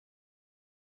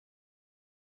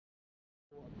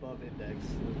Above index.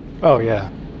 Oh yeah.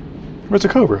 Where's a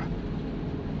cobra?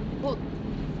 Well,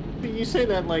 you say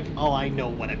that like, oh, I know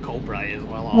what a cobra is.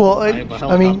 Well, Well, I'm a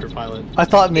I mean, helicopter pilot. I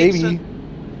thought It's a maybe.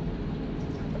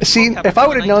 well, See, Captain, if I from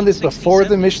would the have known this before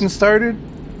the 1960s, mission started,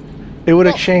 it would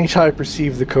have Well, changed how I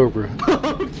perceive the cobra.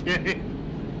 okay.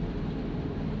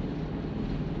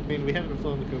 I mean, we haven't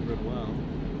flown the cobra in a while.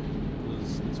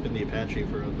 It's been the Apache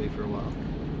for a while.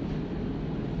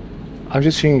 I'm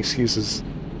just hearing excuses.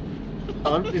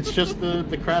 It's just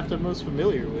the craft I'm most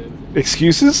familiar with.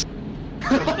 Excuses?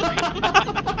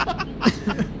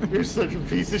 You're such a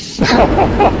piece of shit.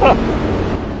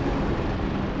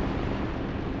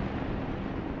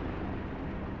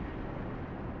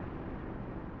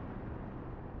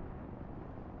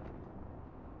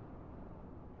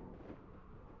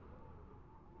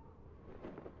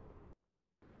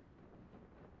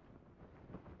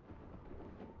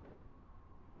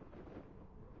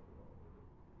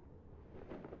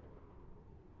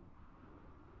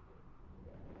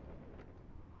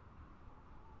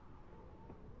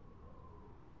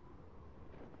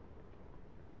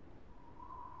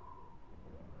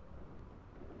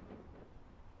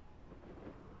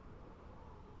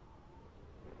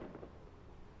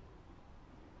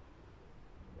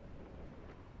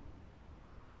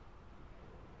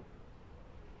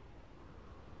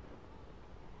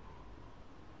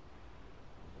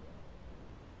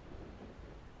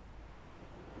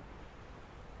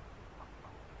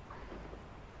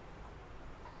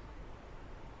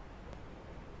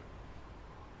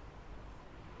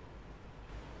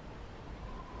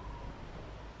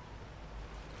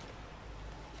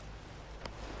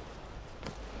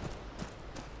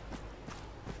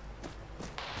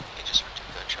 you just heard 2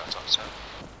 gunshots on south.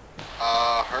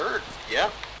 Heard. Yeah.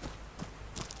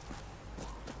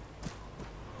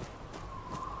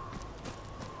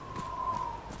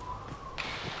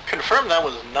 Confirm that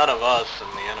was none of us and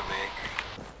the enemy.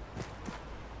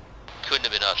 Couldn't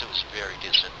have been us, it was very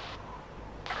distant.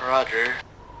 Roger.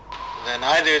 Then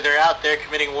either they're out there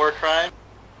committing war crime,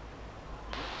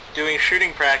 doing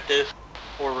shooting practice,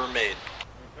 or were made.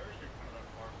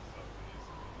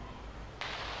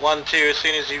 1, 2, as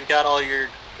soon as you've got all your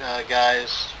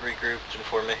guys regrouped,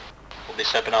 inform me. We'll be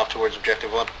stepping off towards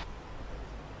objective 1.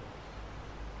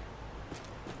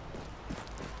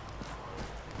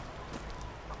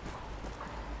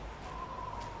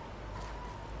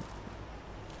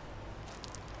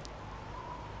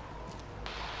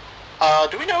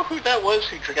 Do we know who that was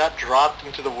who got dropped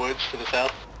into the woods to the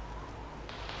south?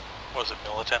 Was it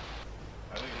militant?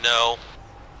 No.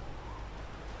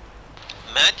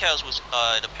 Mad Cows was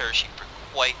in a parachute for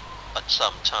quite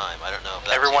some time. I don't know if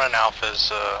that's... Everyone in Alpha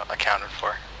is accounted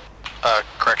for.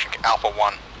 Correction, Alpha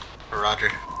 1.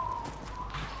 Roger.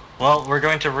 Well, we're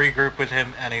going to regroup with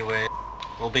him anyway.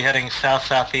 We'll be heading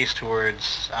south-southeast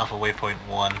towards Alpha Waypoint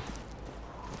 1.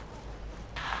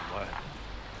 What?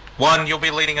 1, you'll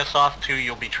be leading us off. 2,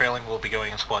 you'll be trailing. We'll be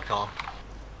going in squad column.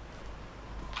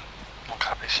 What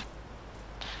copies?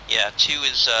 Yeah, 2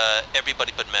 is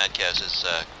everybody but Mad Cows is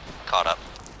caught up.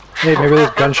 Hey, maybe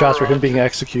those gunshots were him being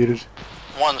executed.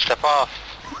 1, step off.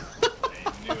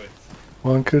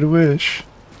 One could wish.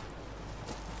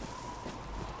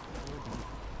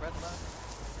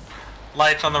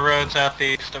 Lights on the road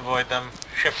southeast, avoid them.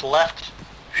 Shift left,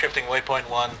 shifting waypoint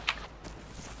 1. By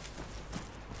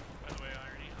the way,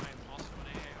 Irony, I am also an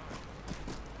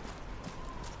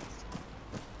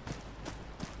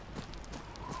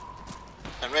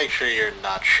AAR. And make sure you're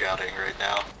not shouting right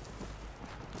now.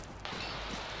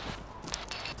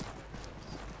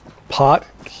 Pot?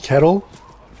 Kettle?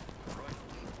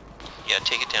 Yeah,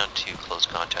 take it down to close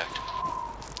contact.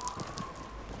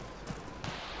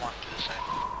 1, do the same.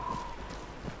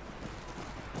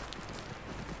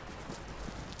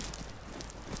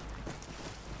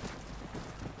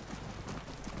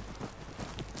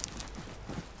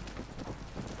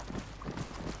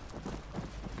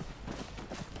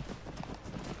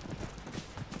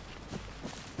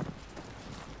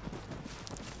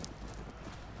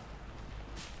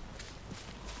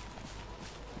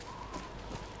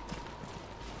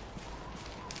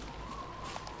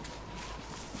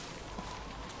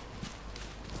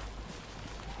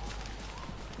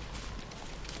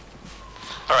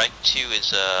 Alright, 2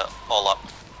 is all up.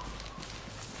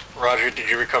 Roger, did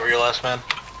you recover your last man?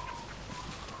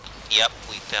 Yep,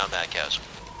 we found Mad Cows.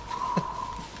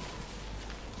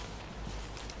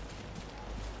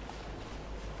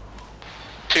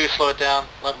 Two, slow it down.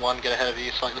 Let 1 get ahead of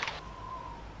you slightly.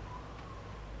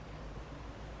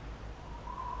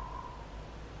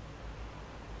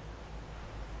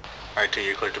 Alright, 2,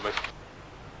 you're clear to move.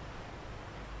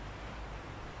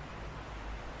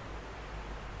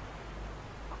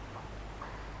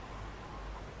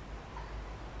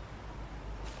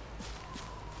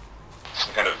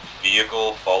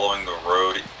 vehicle following the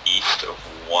road east of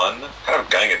 1. Kind of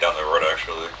gunning it down the road,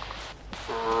 actually.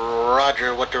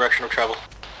 Roger, what direction of travel?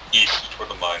 East, toward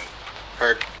the mine.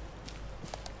 Heard.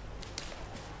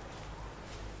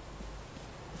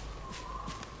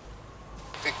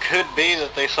 It could be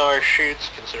that they saw our chutes,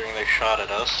 considering they shot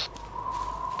at us.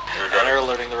 And they're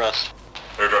alerting the rest.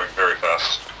 They're driving very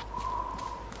fast.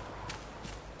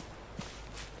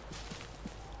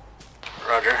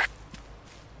 Roger.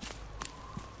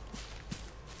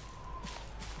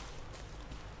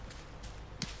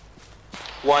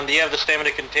 One, do you have the stamina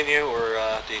to continue, or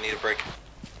do you need a break?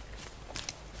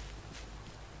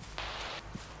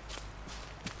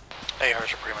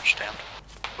 ARs are pretty much jammed.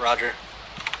 Roger.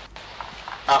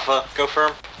 Alpha, go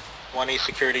firm. 1 east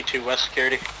security, 2 west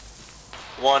security.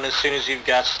 1, as soon as you've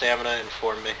got stamina,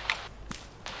 inform me.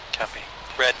 Copy.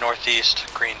 Red northeast,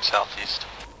 green southeast.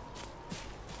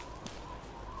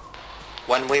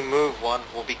 When we move 1,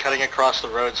 we'll be cutting across the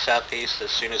road southeast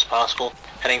as soon as possible,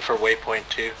 heading for waypoint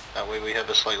 2. That way we have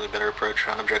a slightly better approach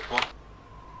on objective 1.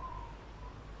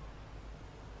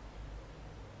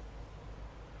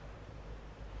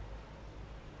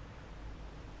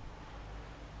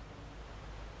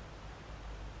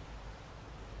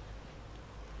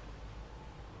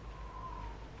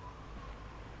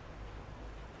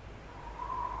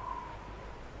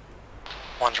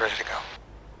 One's ready to go.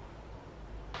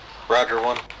 Roger,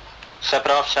 1. Step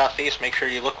it off southeast, make sure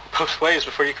you look both ways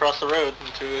before you cross the road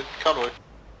into a convoy.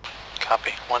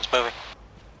 Copy. One's moving.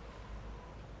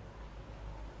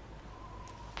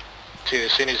 2,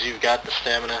 as soon as you've got the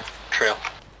stamina, trail.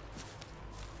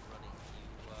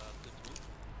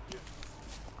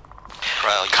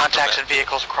 Trial, you Contacts come and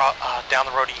vehicles down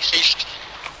the road east.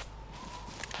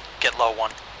 Get low,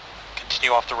 1.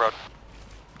 Continue off the road.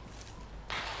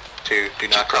 2, do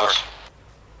not cross.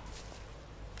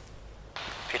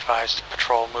 Be advised,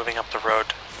 patrol moving up the road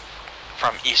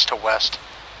from east to west.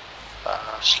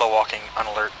 Slow walking, on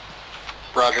alert.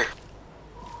 Roger.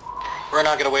 We're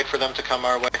not going to wait for them to come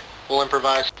our way. We'll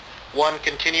improvise. 1,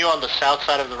 continue on the south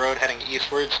side of the road heading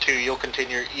eastwards. 2, you'll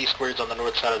continue eastwards on the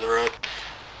north side of the road,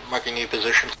 marking new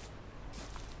positions.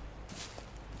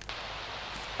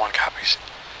 1 copies.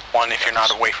 1, if you're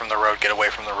not away from the road, get away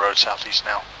from the road southeast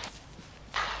now.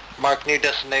 Mark new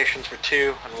destinations for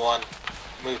 2 and 1.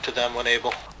 Move to them when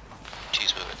able.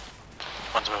 Two's moving.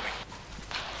 1's moving.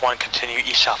 1, continue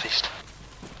east-southeast.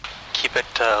 Keep it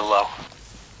low.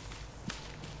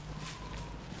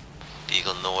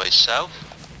 Vehicle noise south.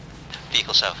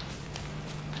 Vehicle south.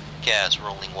 Gas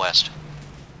rolling west.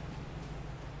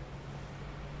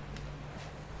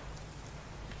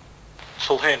 It's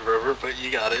a Land Rover, but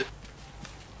you got it.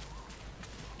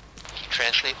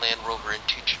 Translate Land Rover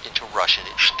into Russian.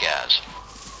 It's gas.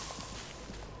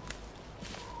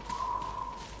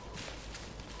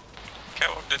 Okay,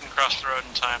 well, didn't cross the road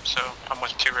in time, so I'm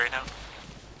with 2 right now.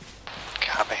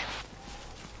 Copy.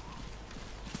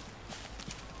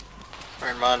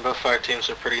 Bear in mind, both fire teams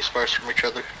are pretty sparse from each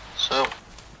other, so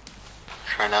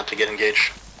try not to get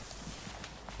engaged.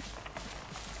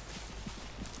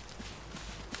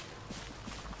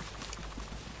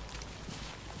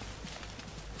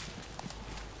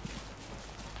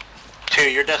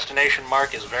 Your destination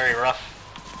mark is very rough.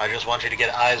 I just want you to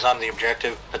get eyes on the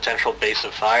objective, potential base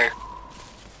of fire.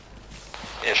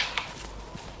 If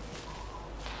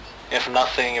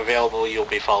nothing available, you'll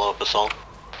be follow-up assault.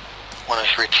 When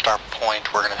it's reached our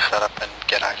point, we're going to set up and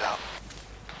get eyes out.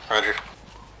 Roger.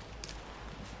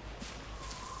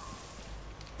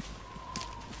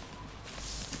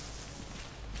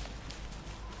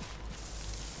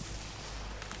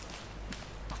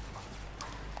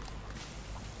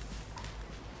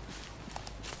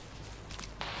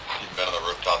 Men on the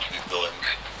rooftops of these buildings.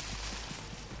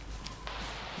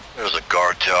 There's a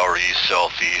guard tower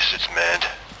east-southeast, it's manned.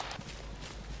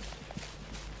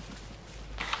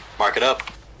 Mark it up.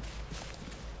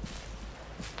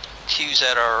 Two's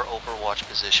at our overwatch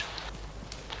position.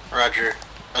 Roger.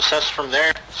 Assess from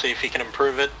there, see if you can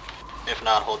improve it. If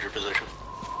not, hold your position.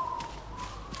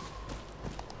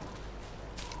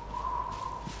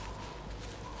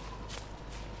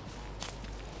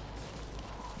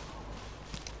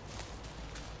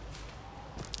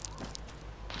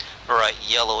 Alright,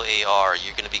 yellow AR,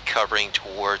 you're going to be covering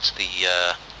towards the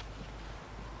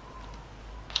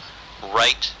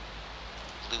right.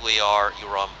 Blue AR,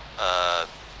 you're on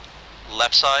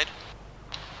left side.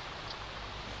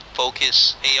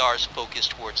 Focus, AR's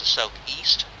focused towards the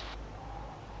southeast.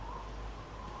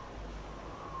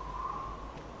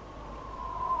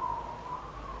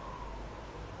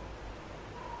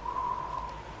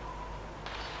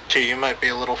 Two, you might be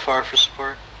a little far for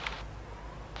support.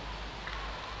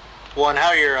 1, how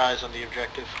are your eyes on the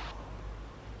objective?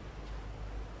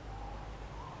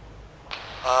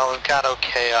 We've got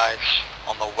okay eyes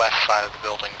on the west side of the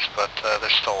buildings, but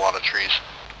there's still a lot of trees.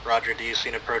 Roger, do you see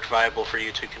an approach viable for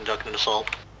you to conduct an assault?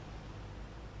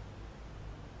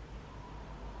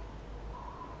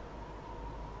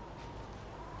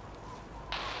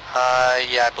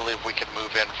 Yeah, I believe we could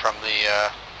move in from the,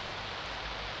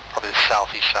 probably the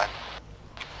southeast side.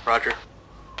 Roger.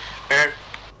 Bear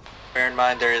in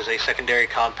mind there is a secondary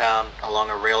compound along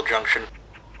a rail junction.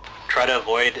 Try to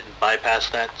avoid and bypass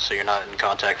that so you're not in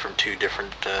contact from 2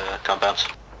 different compounds.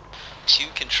 2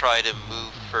 can try to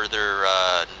move further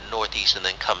northeast and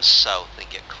then come south and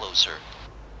get closer.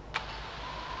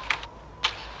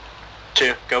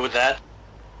 2, go with that.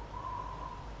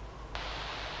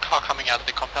 Car coming out of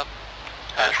the compound.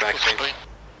 Hatchback scene.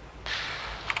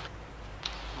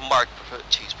 Mark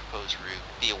 2's proposed route.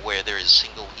 Be aware there is a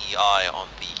single EI on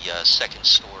the 2nd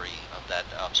story of that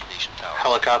observation tower.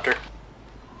 Helicopter.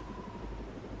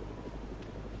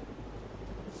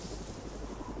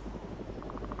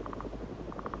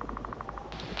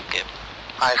 Yep.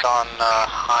 Eyes on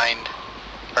Hind,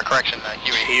 or correction,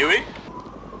 Huey. Huey?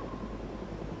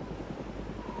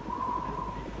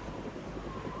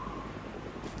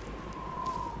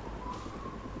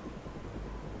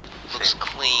 Looks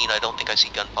clean. I don't think I see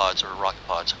gun pods or rocket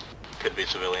pods. Could be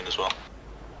civilian as well.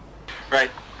 Right,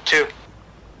 2.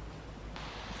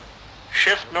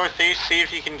 Shift northeast, see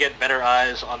if you can get better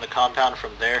eyes on the compound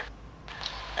from there.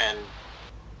 And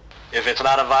if it's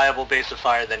not a viable base of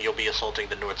fire, then you'll be assaulting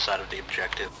the north side of the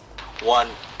objective. 1.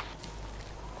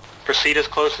 Proceed as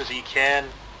close as you can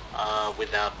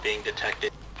without being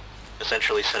detected.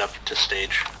 Essentially set up to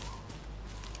stage.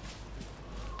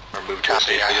 Or move to a Copy,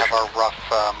 stage I have position. our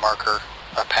rough marker,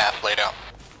 a path laid out.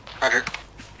 Roger.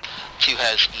 2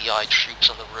 has EI troops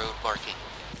on the road marking.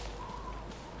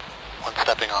 1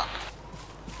 stepping on.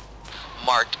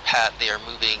 Marked, Pat, they are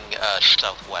moving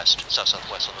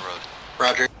south-southwest on the road.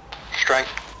 Roger. Strength.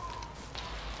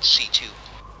 C2.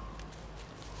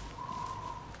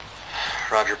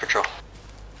 Roger, patrol.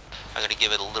 I'm going to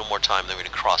give it a little more time, then we're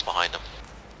going to cross behind them.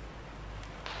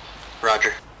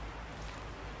 Roger.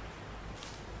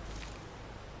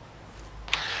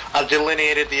 I've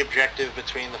delineated the objective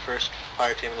between the first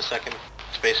fire team and the second.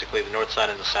 It's basically the north side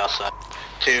and the south side.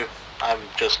 2, I'm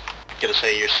just going to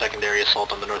say your secondary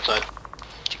assault on the north side.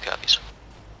 2 copies.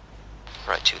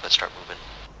 Right, 2, let's start moving.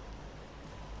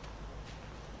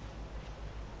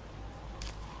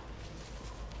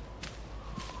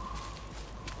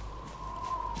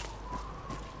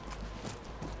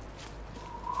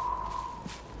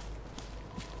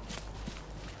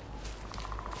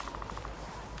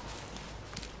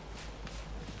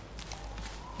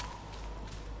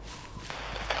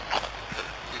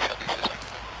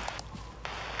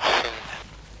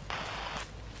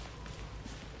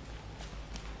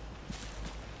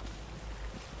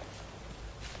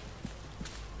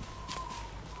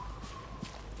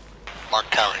 Mark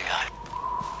Tower,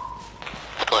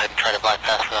 let's go ahead and try to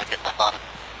bypass without getting spotted.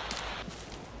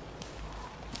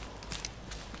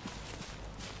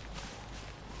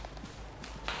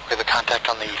 We have a contact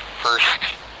on the first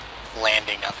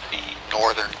landing of the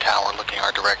northern tower looking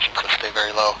our direction, so stay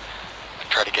very low and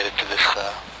try to get into this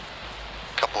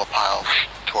couple of piles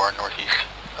to our northeast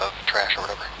of trash or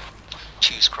whatever.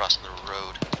 2's crossing the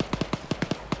road.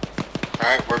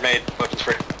 Alright, we're made. Weapons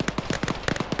free.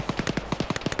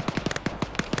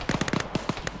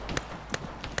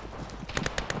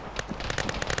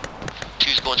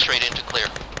 Two's going straight into clear.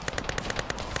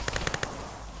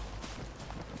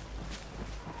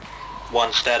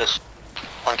 1, status.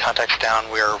 1 contact's down,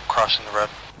 we are crossing the road.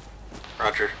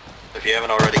 Roger. If you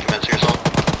haven't already, commence your assault.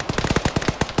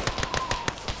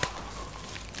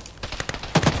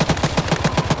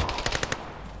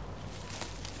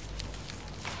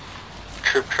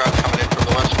 Troop truck coming in from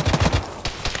the west.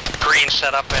 Green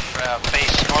set up and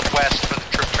face northwest for the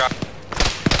troop truck.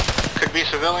 Could be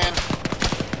civilian.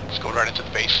 Let's go right into the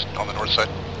base on the north side.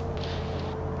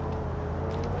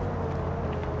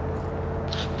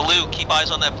 Blue, keep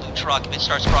eyes on that blue truck. If it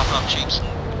starts crossing off troops,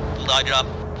 light it up.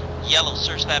 Yellow,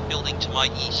 search that building to my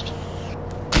east.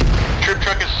 Troop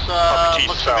truck is, RPG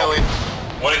looks south. civilian.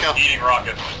 What is eating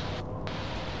rockets?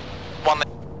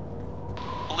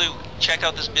 Blue, check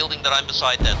out this building that I'm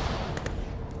beside then.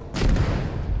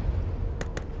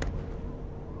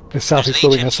 The There's southeast an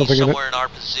building has HMP something in it. somewhere in our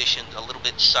position, a little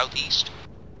bit southeast.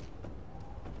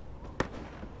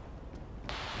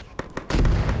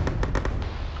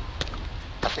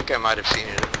 I think I might have seen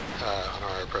it on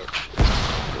our approach.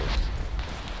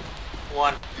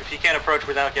 1, if you can't approach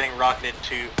without getting rocketed,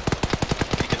 2, you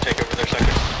can take over their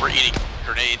sector. We're eating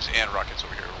grenades and rockets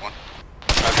over here, everyone.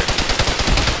 Roger.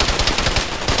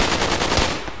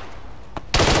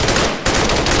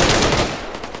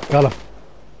 Got him.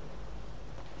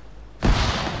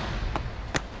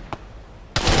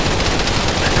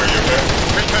 Are you okay?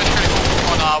 Critical.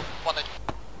 One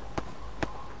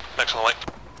Next on the light.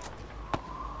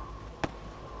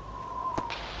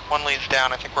 One leads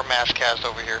down. I think we're mass cast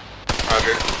over here.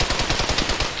 Roger.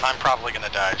 I'm probably gonna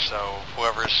die, so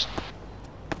whoever's...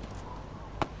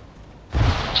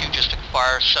 Two just took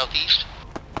fire southeast.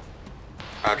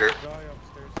 Roger.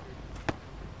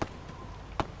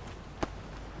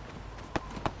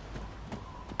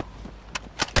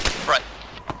 Right.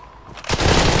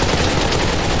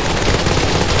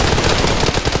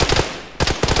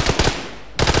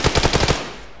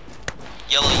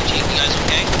 Yellow, you guys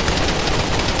okay?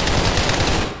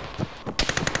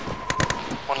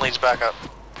 One leads back up.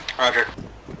 Roger.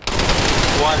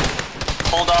 One,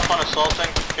 hold off on assaulting.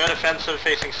 Go defensive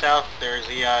facing south. There's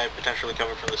EI potentially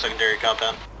coming from the secondary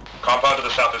compound. Compound to the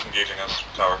south is engaging us.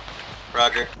 Tower.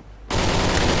 Roger.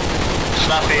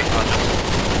 Snuffy.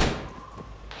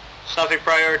 Snuffy,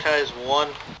 prioritize one.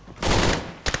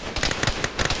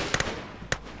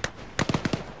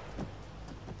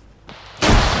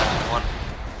 One.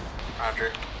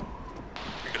 Roger.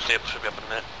 Your good stable should be up in a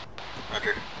minute.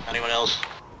 Roger. Anyone else?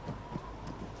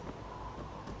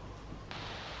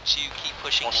 Two, keep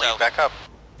pushing One lead south. back up.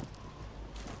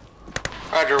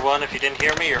 Roger, one. If you didn't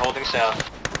hear me, you're holding south.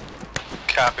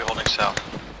 Copy, holding south.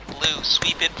 Blue,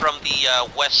 sweep in from the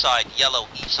west side. Yellow,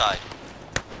 east side.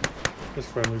 There's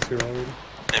friendlies here already.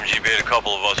 MGB, a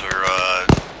couple of us are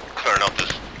clearing up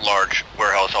this large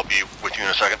warehouse. I'll be with you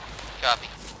in a second. Copy.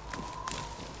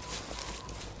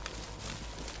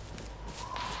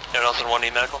 Anyone else in one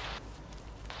need medical?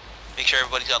 Make sure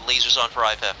everybody's got lasers on for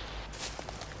IFF.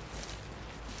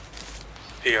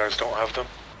 ERs don't have them.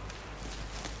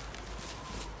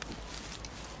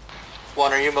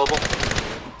 One, are you mobile?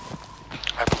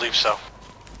 I believe so.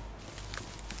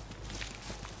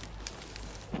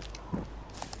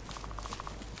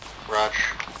 Roger.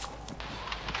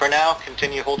 For now,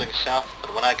 continue holding south,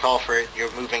 but when I call for it,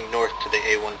 you're moving north to the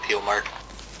A1 peel mark.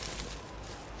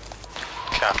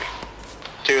 Copy.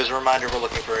 Two, as a reminder, we're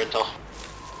looking for intel.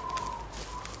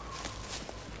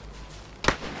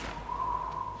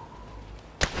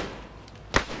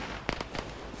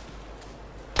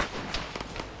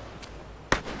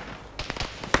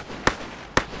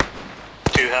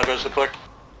 Two, how goes the clear?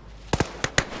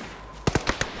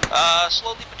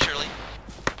 Slowly but surely.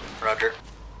 Roger.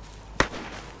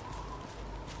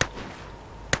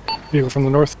 Vehicle from the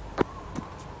north.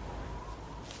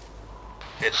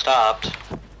 It stopped.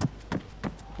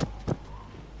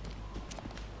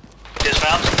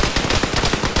 Dismount.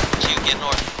 Two, get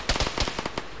north.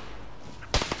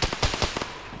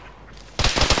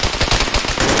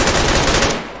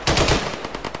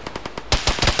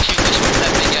 Two, this was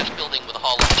that big ass building with a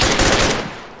hollow tree.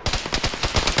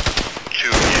 Two,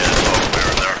 yeah, it's all clear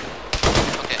in there.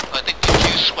 Okay, I think we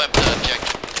two swept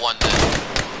objective one then.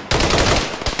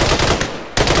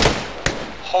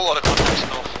 Whole lot of contacts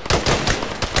north.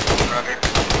 Roger.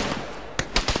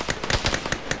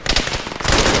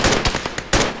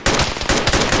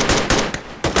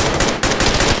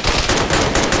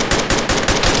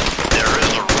 There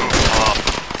is a rooftop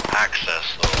access,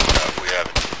 though, that we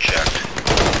haven't checked.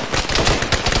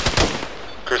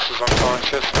 Chris is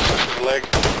unconscious. This is his leg.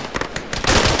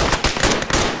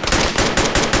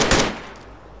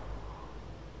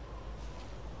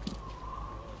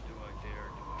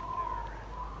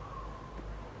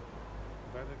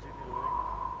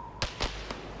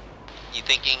 You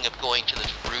thinking of going to the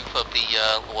roof of the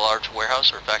large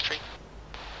warehouse or factory?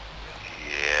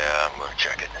 Yeah, I'm gonna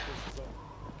check it.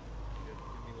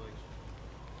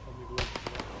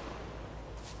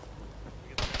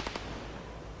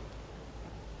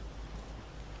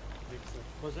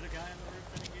 Was it a guy on the roof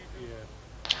that engaged you? Yeah.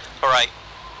 Alright.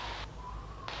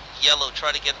 Yellow,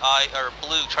 try to get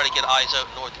blue, try to get eyes out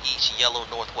northeast, yellow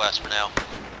northwest for now.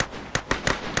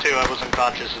 Two, I was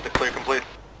unconscious. Is the clear complete?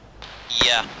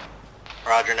 Yeah.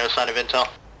 Roger, no sign of intel?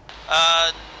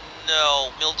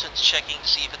 No. Milton's checking to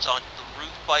see if it's on the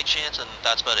roof by chance, and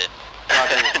that's about it.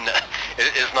 No,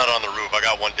 it's not on the roof. I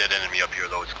got one dead enemy up here,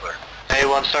 though. It's clear.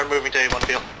 A1, start moving to A1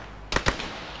 field.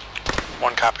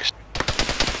 One copy.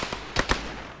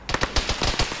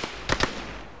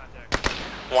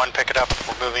 One, pick it up.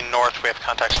 We're moving north. We have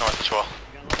contacts north as well.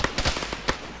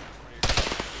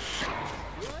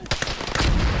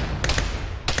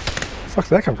 Fuck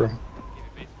did that come from?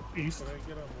 East.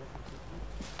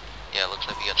 Yeah, it looks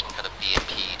like we got some kind of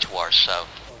BMP to our south.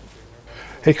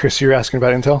 Hey Chris, you're asking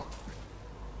about intel?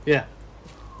 Yeah.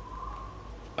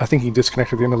 I think he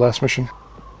disconnected at the end of the last mission.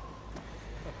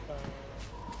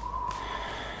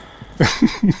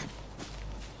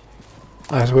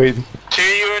 I was waiting. 2,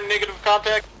 you in negative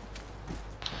contact?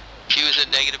 Q is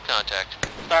in negative contact.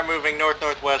 Start moving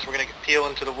north-northwest. We're going to peel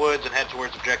into the woods and head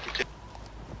towards objective 2.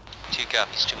 2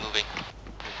 copies, 2 moving.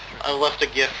 I left a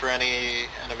gift for any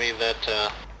enemy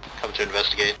that come to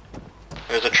investigate.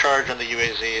 There's a charge on the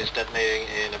UAZ. Is detonating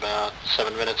in about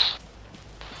 7 minutes.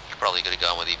 Probably could have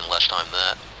gone with even less time than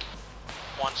that.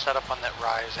 1 set up on that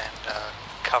rise and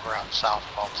cover out south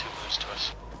while 2 moves to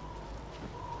us.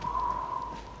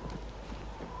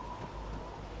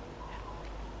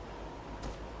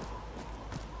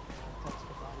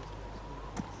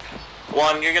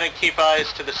 1, you're going to keep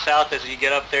eyes to the south as you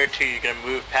get up there. 2, you're going to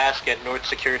move past, get north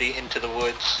security into the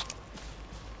woods.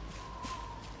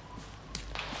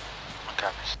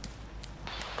 Copies.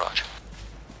 Roger.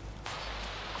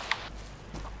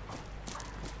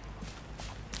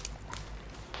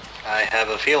 I have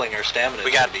a feeling our stamina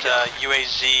We is got going to be gone.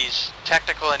 UAZs,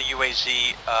 tactical and a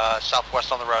UAZ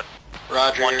southwest on the road.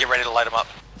 Roger. 1, get ready to light them up.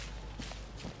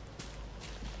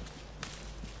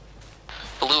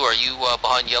 Blue, are you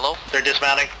behind yellow? They're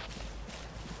dismounting.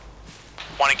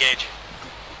 1 engage.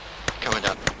 Coming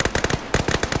down.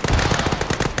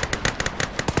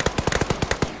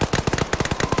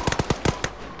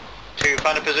 To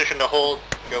find a position to hold,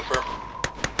 go for it.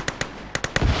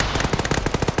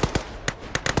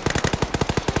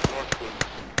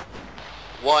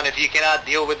 One, if you cannot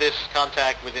deal with this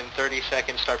contact within 30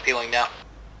 seconds, start peeling now.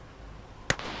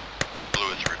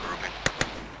 Blue is regrouping.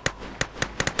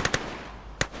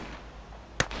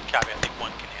 Copy, I think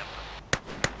 1 can handle it.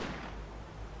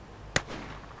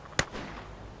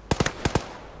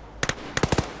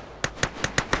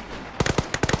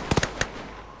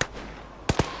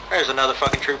 There's another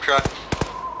fucking troop truck.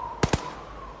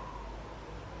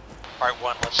 Alright,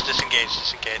 1, let's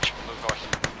disengage, move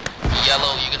north.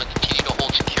 Yellow, you're going to continue to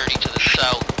hold security to the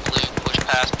south. Blue, push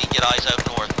past me, get eyes out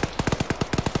north.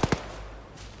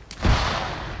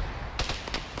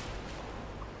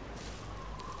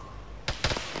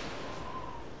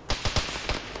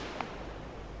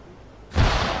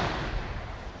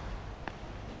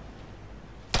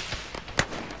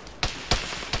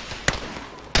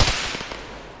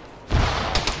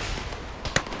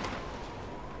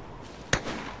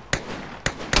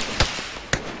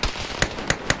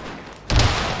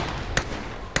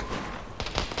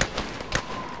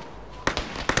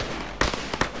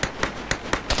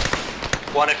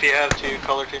 One, if you have to,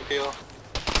 color team peel.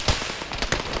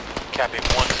 Copy,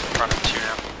 1's in front of 2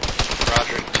 now.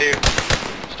 Roger. 2,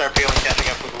 start peeling, catching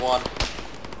up with 1.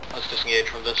 Let's disengage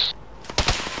from this.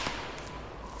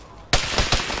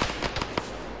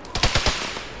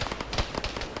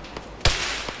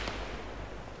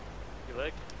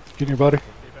 Get in your body.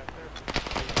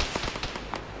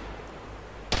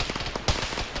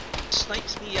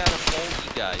 Snipes me out of all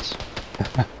you guys.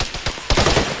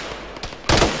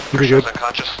 You're good.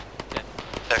 Unconscious. Okay.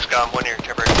 XCOM 1 here,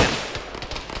 temporary hit.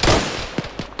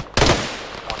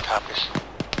 1 copies.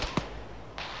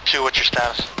 2, what's your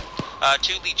status?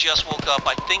 2, Lee just woke up.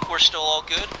 I think we're still all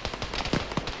good.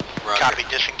 Roger. Copy,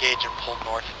 disengage and pull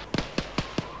north.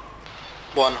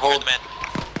 1, hold. You're the man.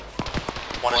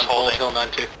 1 is hold holding.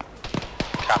 till 9-2.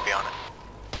 Copy on it.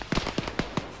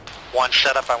 1,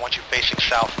 set up, I want you facing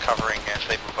south, covering as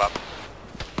they move up.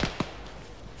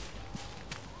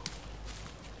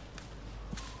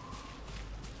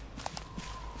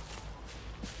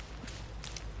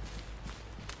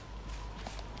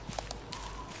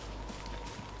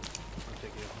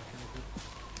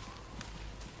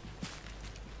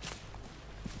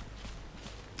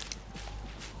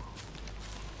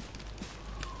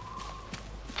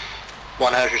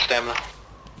 One, how's your stamina?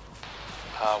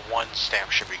 1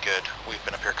 stamp should be good. We've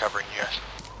been up here covering you guys.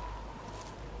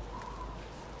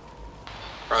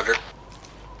 Roger.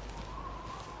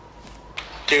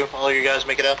 2, all you guys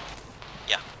make it up?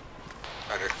 Yeah.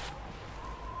 Roger.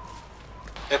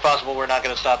 If possible, we're not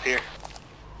going to stop here.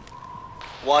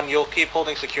 1, you'll keep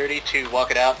holding security to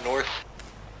walk it out north.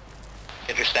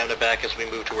 Get your stamina back as we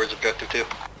move towards objective 2.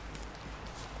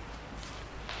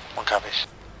 1 copies.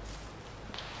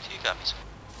 2 copies.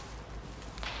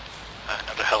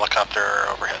 Another helicopter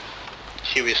overhead.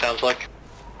 Huey sounds like.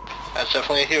 That's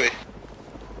definitely a Huey.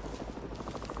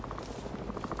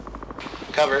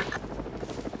 Cover it.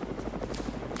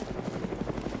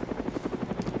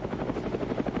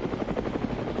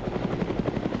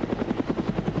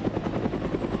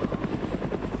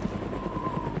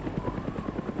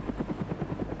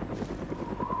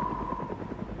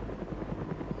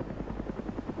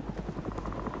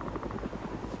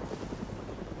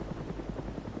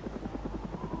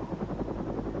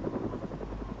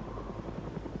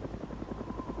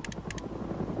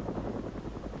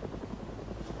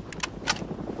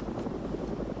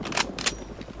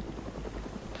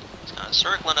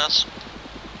 circling us.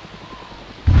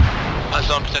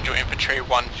 Zone potential infantry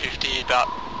 150, about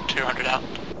 200 out.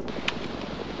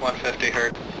 150,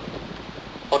 heard.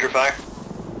 Hold your fire.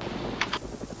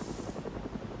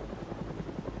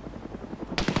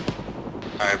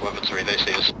 Alright, weapon 3, they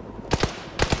see us. 2,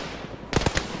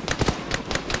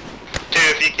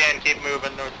 if you can, keep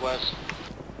moving northwest.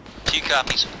 2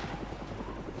 copies.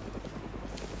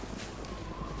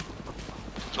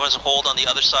 Do you want us to hold on the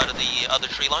other side of the other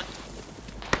tree line?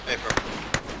 Affirm.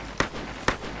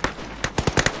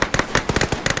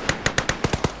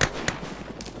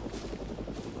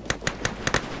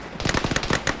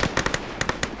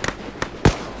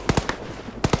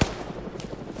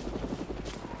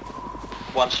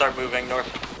 One, start moving north.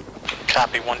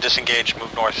 Copy, 1 disengage,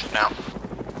 move north now.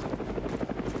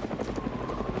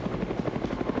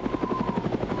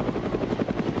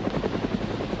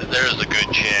 There's a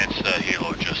good chance that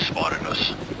Hilo just spotted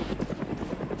us.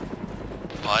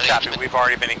 Copy, we've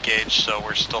already been engaged, so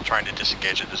we're still trying to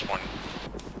disengage at this point.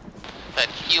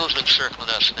 And Heel's been circling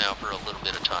us now for a little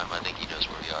bit of time. I think he knows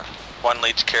where we are. 1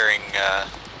 lead's carrying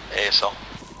ASL.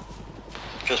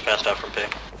 Just passed out from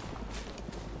ping.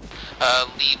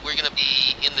 Lead, we're going to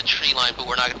be in the tree line, but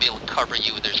we're not going to be able to cover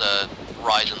you. There's a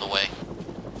rise in the way.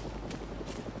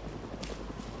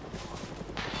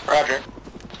 Roger.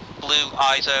 Blue,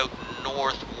 eyes out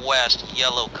northwest.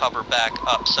 Yellow, cover back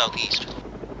up southeast.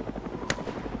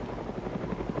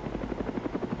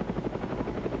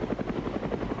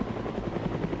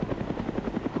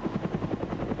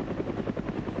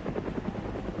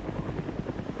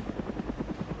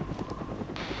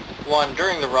 One,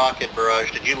 during the rocket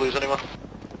barrage, did you lose anyone?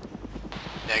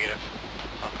 Negative.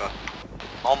 Okay.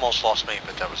 Almost lost me,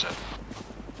 but that was it.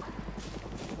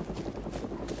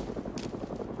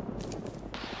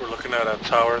 We're looking at a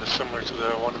tower that's similar to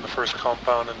the one in the first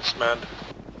compound in Smand.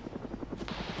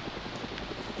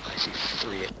 I see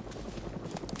 3.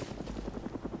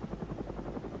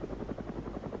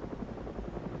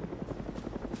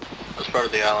 This part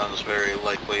of the island is very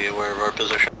likely aware of our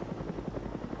position.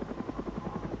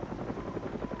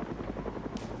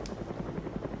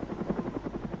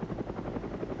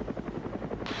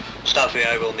 Stop me,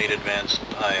 I will need advance.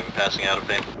 I am passing out of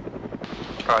pain.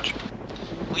 Roger.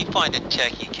 We find a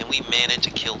techie. Can we man it to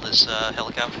kill this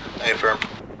helicopter? Affirm.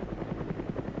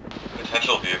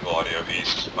 Potential vehicle audio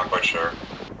east, not quite sure.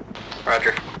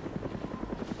 Roger.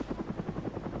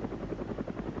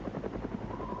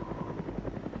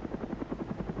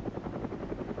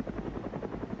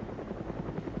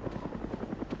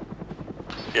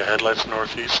 Yeah, headlights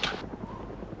northeast.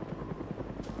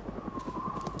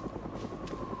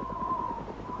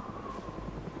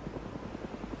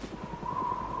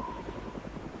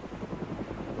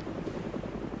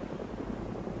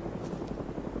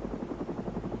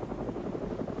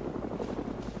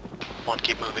 One,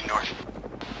 keep moving north.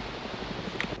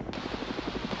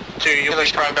 2, you'll be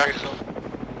trying back.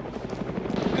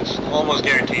 It's almost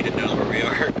guaranteed it knows where we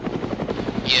are.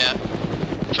 Yeah.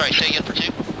 Sorry, say again for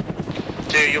 2?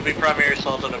 2, you'll be primary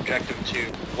assault on objective 2.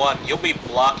 1, you'll be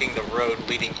blocking the road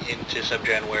leading into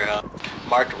Subjan warehouse.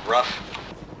 Marked rough.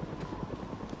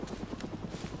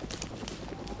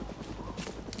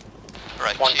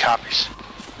 Alright, 1 2. copies.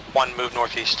 1 move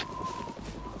northeast.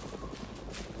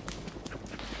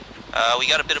 We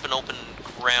got a bit of an open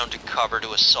ground to cover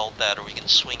to assault that, or we can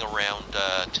swing around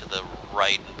to the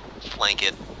right and flank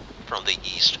it from the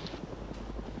east.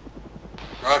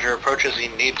 Roger, approach as you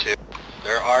need to.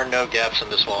 There are no gaps in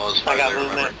this wall as far I got as I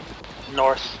remember. movement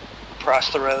north,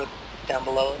 across the road, down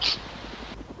below us.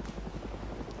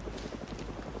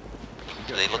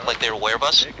 Do they look like they're aware of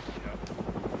us?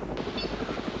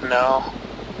 No.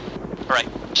 Alright,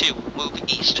 2, move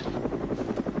east.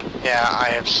 Yeah, I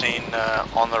have seen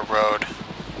on the road,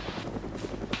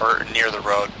 or near the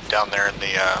road, down there in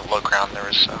the low ground, there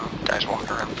was guys walking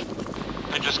around.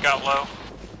 They just got low.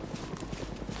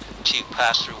 2,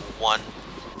 pass through 1.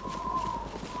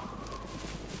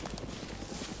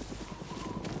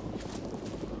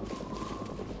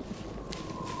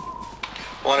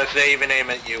 One, if they even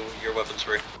aim at you, your weapon's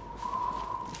free.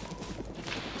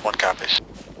 1 copies.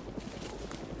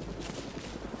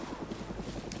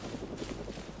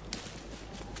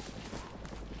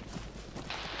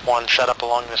 1 set up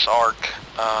along this arc,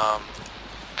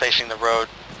 facing the road,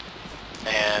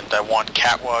 and I want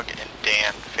Catwug and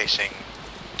Dan facing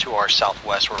to our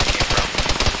southwest where we came from.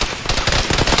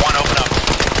 1, open up.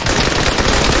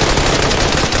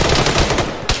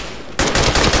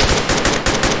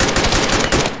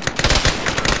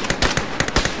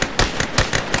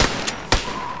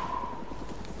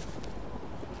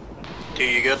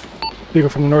 You good? Eagle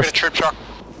from the Get a north. troop truck.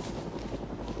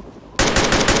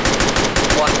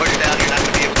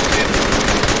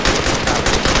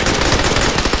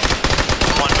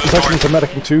 Protection to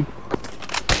medicing tube.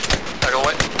 Right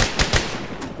away.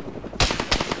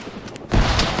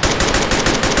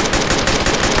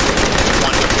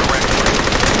 One with direct.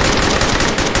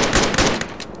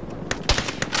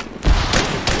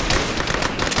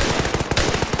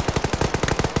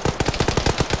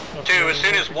 2, as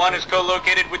soon as 1 is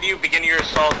co-located with you, begin your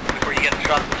assault before you get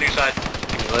shot from 2 sides.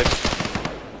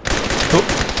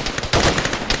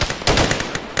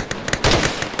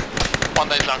 One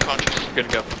that is unconscious. Good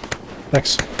to go.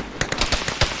 Thanks.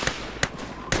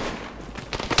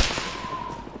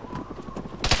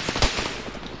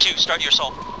 Two, start your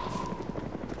assault.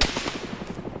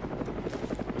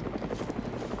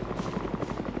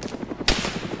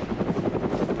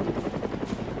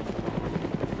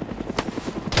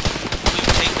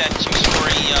 Take that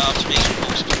 2-story observation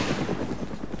post.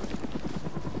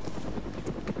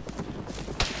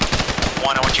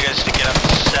 1, I want you guys to get up,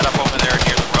 set up over there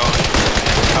near the road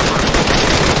and cover.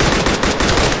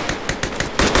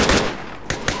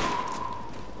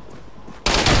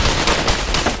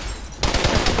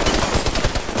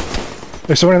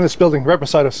 There's someone in this building, right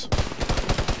beside us.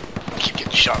 Keep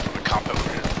getting shot from the compound over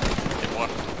here. Hit one.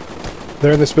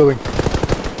 They're in this building.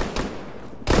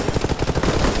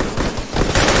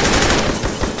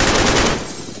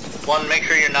 One, make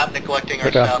sure you're not neglecting our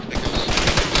Okay. south because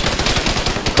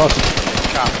Caution.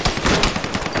 Copy.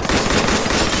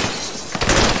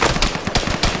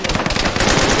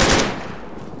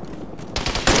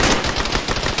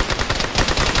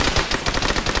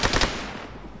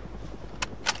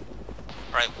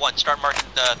 Alright, 1, start marking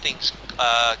things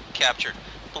captured.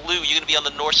 Blue, you're going to be on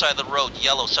the north side of the road.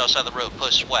 Yellow, south side of the road.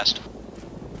 Push west.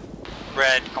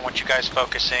 Red, I want you guys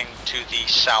focusing to the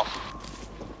south.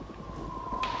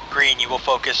 Green, you will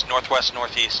focus northwest,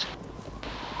 northeast.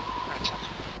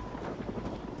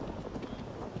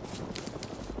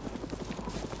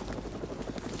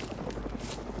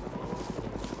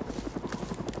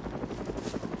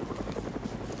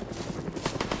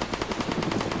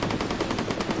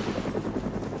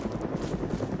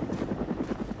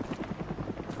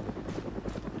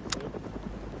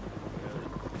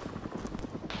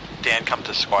 Dan, come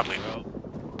to squad lead.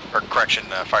 Or correction,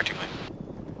 fire team lead.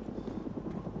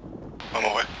 I'm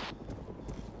away.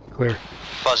 Clear.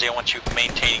 Fuzzy, I want you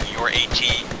maintaining your AT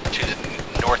to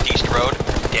the northeast road.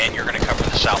 Dan, you're going to cover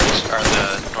the southeast, or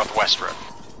the northwest road.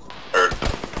 Heard.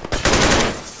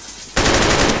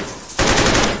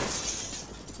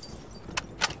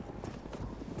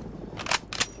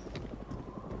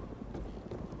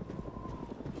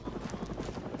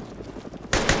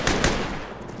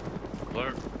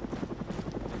 Clear.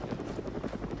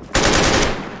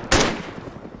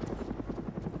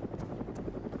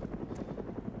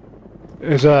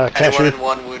 There's a cashier.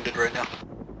 anyone in 1 wounded right now.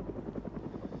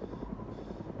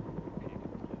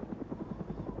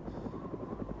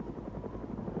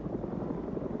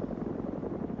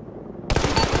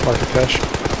 Mark the cash.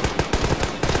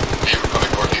 We're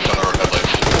coming northeast on our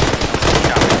headlights.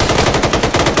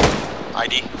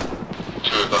 ID.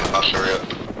 2 is on the house area.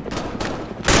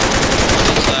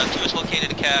 2 is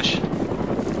located a cache.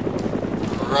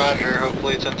 Roger,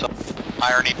 hopefully it's inside.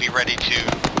 Irony, be ready to...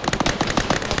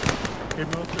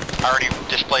 Irony,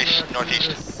 displace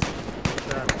northeast.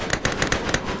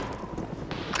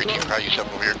 Green team, how you step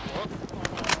over here?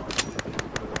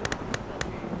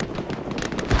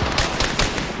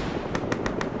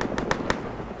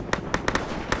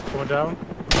 Going down.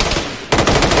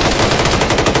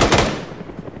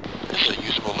 This is a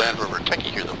usable Land Rover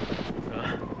techie here, though.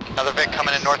 Another Vic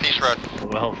coming in northeast road.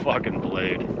 Well fucking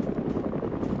played.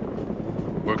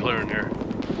 We're clearing here.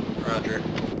 Roger.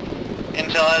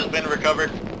 Intel has been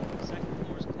recovered. Second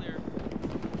floor is clear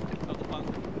of the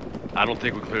bunker. I don't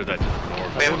think we cleared that to the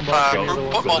north. We have Go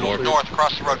group football north. move north,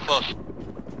 across the road close.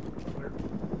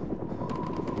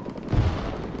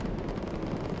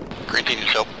 Green team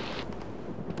needs help.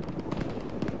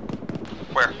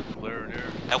 Where? Clearing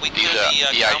here. Have we These, cleared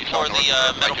the yeah, ground you floor saw of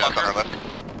the metal Jack on our bunker? left.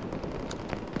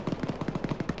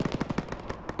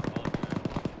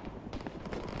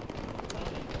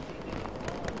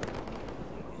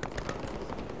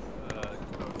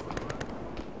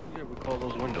 Yeah, we call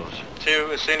those windows.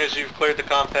 2, as soon as you've cleared the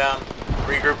compound,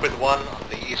 regroup with 1 on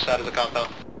the east side of the compound.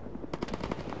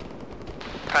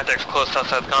 Contacts close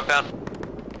outside the compound.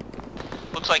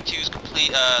 Looks like 2's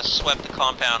complete, swept the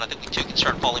compound. I think we 2 can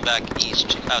start falling back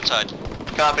east, outside.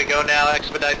 Copy, go now,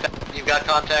 expedite that. You've got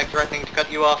contact threatening to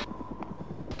cut you off.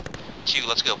 2,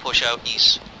 let's go, push out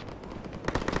east.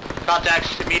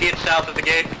 Contacts immediate south of the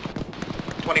gate.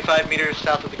 25 meters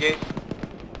south of the gate.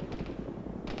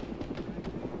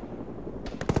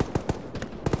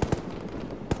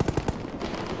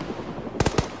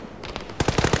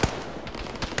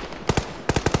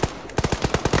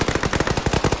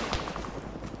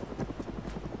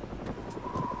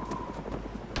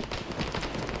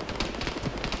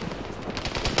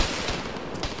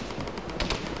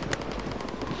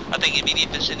 Nothing immediate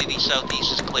vicinity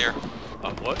southeast is clear.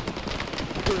 What?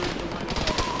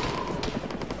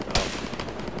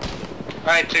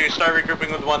 Alright, 2, start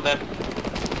regrouping with 1 then.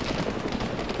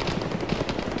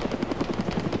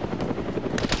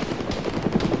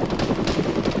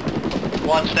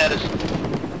 One status.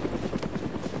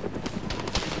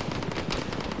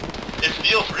 It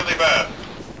feels really bad.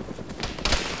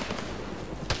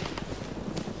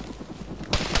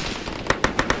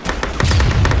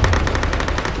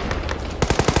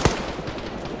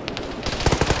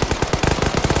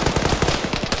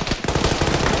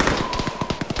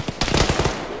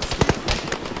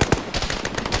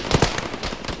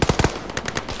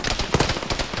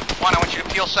 One, I want you to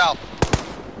peel south.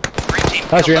 Green team,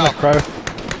 How's peel your ammo, south. Cryo?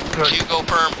 Two go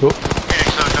firm. Cool.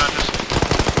 Phoenix unconscious.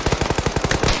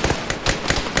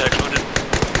 Dex wounded.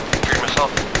 Treat myself.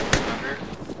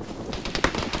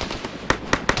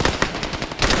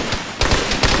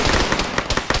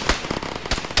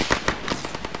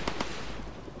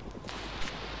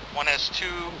 One has 2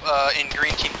 in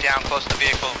green team down close to the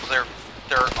vehicle.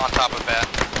 They're on top of that.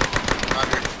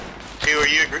 Roger. 2, are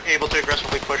you able to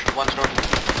aggressively push to 1's north?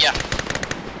 Yeah.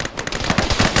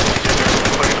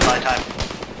 Push to buy time.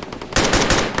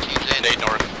 Team's in. 8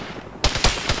 north.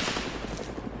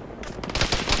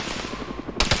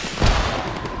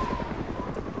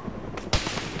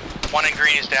 One in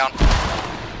green is down.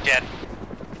 Dead.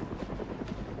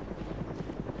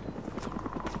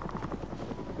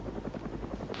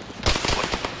 What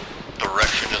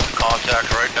direction is the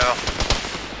contact right now?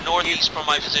 Northeast from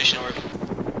my position.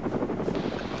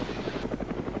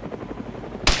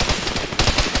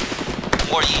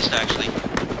 More east, actually.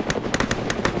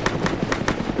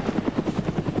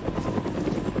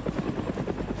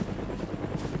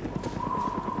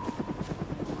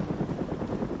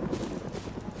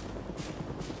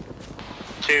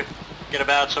 Two, get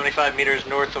about 75 meters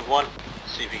north of 1.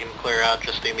 See if you can clear out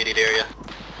just the immediate area.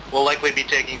 We'll likely be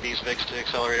taking these VICs to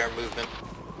accelerate our movement.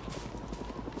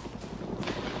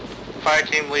 Fire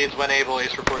team leads when able,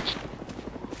 ace reports.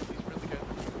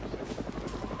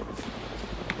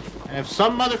 And if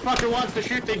some motherfucker wants to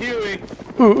shoot the Huey...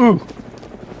 Ooh.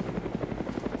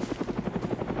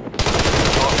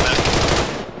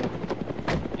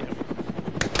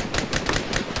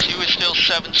 Two is still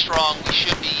 7 strong. We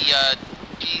should be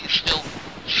still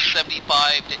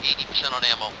 75 to 80% on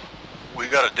ammo. We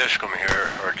got a discum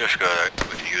here, or a disca that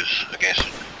we can use against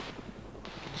it.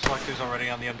 Select is already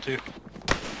on the M2.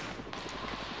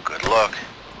 Good luck.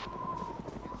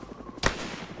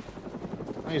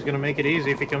 He's gonna make it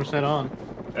easy if he comes head on.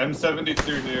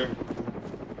 M72 here.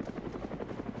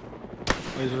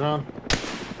 Laser on.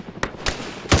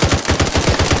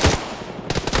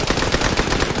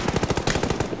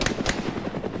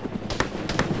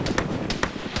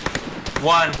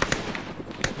 One.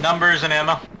 Numbers and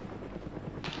ammo.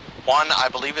 1, I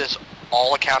believe, is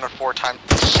all accounted for times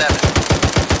 7.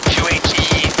 2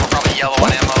 AT, probably yellow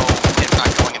on ammo, if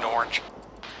not going into orange.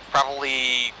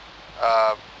 Probably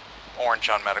orange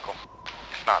on medical,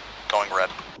 if not going red.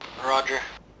 Roger.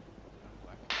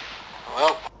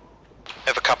 Well, I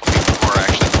have a couple people who are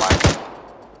actually black.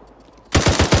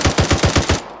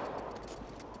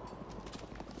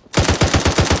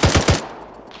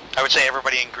 I would say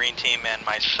everybody in green team and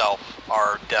myself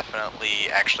are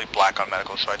definitely actually black on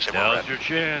medical, so I'd say we're red. Now's your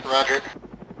chance. Roger.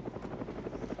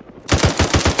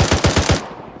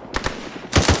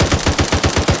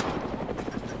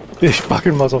 This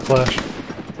fucking muzzle flash.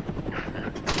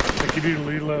 I could do a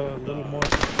little more.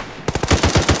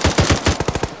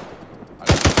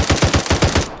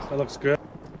 That looks good.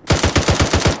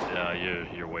 Yeah,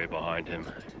 you're way behind him.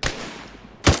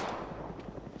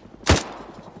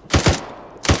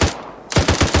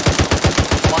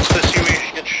 Once this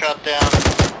Huey gets shot down.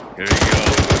 Here you go.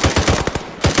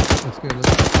 That's good.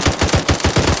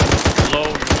 You're low,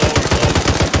 you're low, you're low.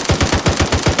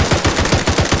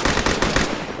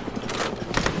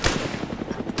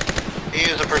 He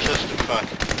is a persistent fuck.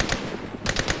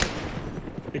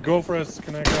 Hey, go for us.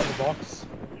 Can I grab the box?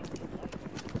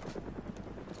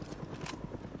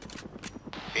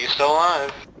 He's still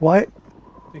alive. What?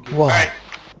 Why? Alright.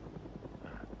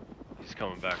 He's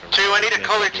coming back around. 2, I need a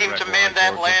color team to man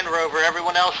that Land Rover.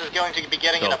 Everyone else is going to be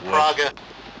getting in a Praga.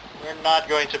 We're not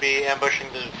going to be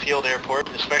ambushing the field airport,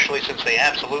 especially since they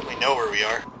absolutely know where we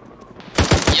are.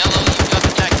 Yellow, you've got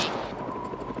the techie.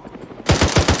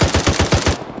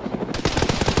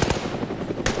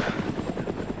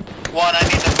 1, I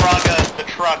need the Praga, the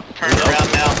truck, turned around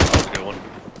now. That was a good one.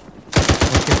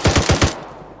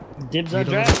 Dibs on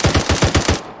drive.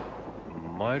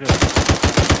 Might have.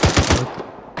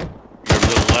 You're a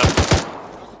little left.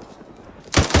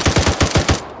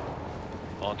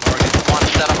 On target. One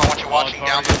setup, I want you watching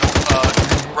down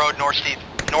the road northeast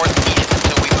until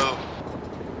we move.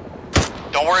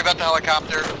 Don't worry about the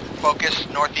helicopter. Focus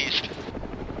northeast.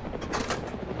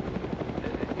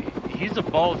 He's a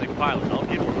ballsy pilot. I'll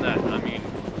give him that. I mean,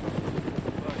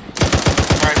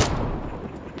 Alright.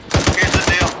 Here's the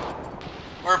deal.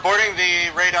 We're boarding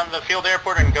the raid on the field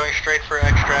airport and going straight for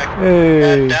extract.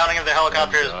 Hey. Downing of the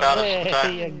helicopter is about us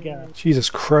time. Jesus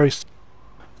Christ.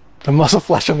 The muzzle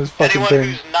flash on this fucking Anyone thing.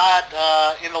 who's not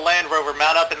in the Land Rover,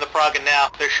 mount up in the Praga now.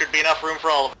 There should be enough room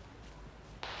for all of them.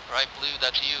 Right, Blue,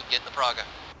 that's you. Get in the Praga.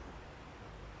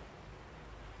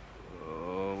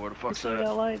 oh, where the fuck's See that?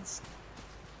 that lights?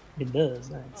 It does,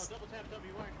 nice.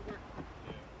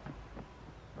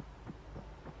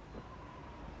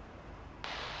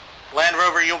 Land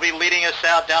Rover, you'll be leading us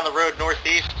out down the road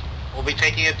northeast. We'll be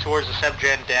taking it towards the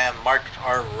Sebgen Dam. Mark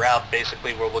our route,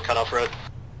 basically, where we'll cut off road.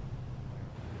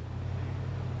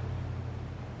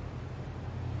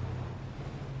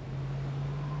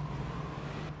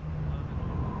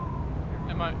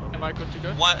 Am I good to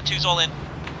go? 1, 2's all in.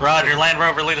 Roger, Land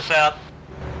Rover, lead us out.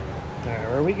 Alright,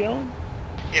 where are we going?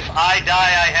 If I die,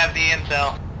 I have the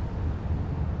intel.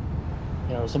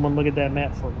 Yo, someone look at that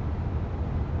map for me.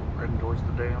 Heading towards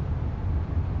the dam.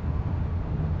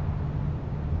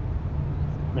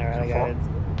 Alright, I got it.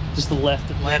 Just the left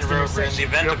of the Land left Rover, in the intersection.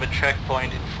 event of a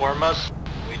checkpoint, inform us.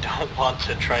 We don't want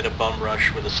to try to bum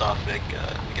rush with a soft Vic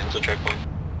against the checkpoint.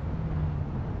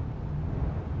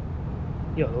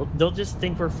 Yo, they'll just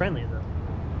think we're friendly though.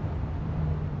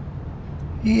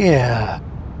 Yeah.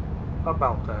 How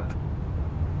about that?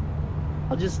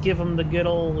 I'll just give them the good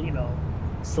old, you know,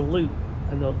 salute,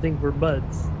 and they'll think we're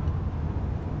buds.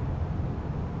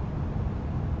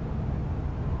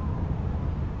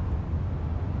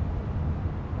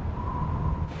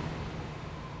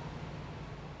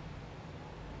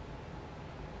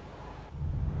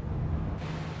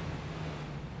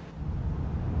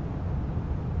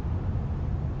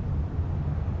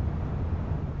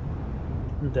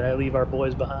 Did I leave our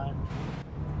boys behind?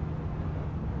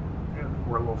 Yeah,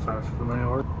 we're a little faster than they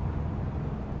are.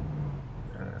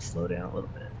 Slow down a little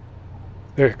bit.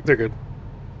 They're good.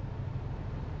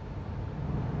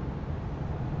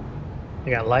 I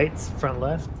got lights, front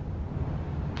left.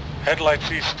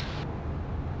 Headlights east.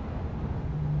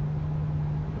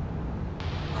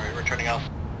 Alright, we're turning off.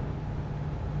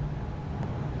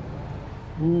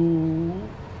 Ooh.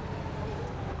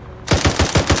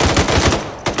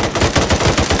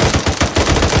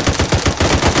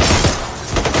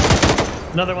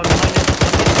 Another one behind us.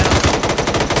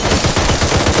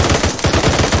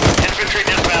 Infantry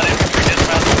dismount,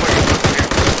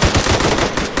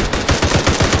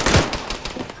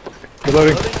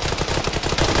 Reloading.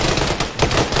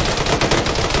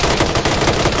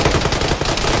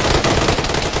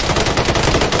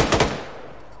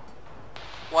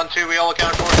 One, two, we all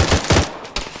accounted for.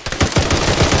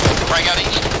 Right out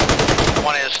east.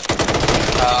 One is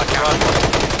accounted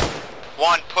for.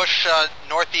 One, push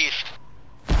northeast.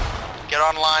 Get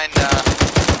online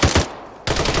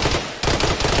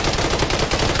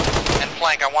and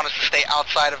flank. I want us to stay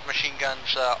outside of machine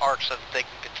guns' arc so that they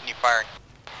can continue firing.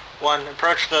 One,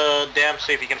 approach the dam,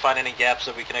 see if you can find any gaps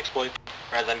that we can exploit,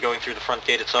 rather than going through the front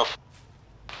gate itself.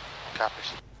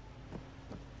 Copies.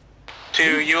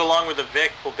 Two, you along with the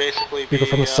Vic will basically be... People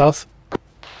from the south.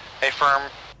 Hey, firm.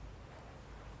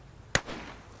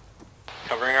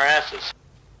 covering our asses.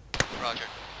 Roger.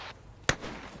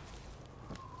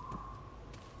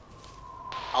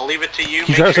 I'll leave it to you.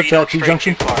 Can you Make drive sure us up you to don't that stray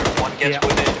T-junction? too far. If one gets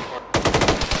within or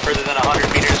further than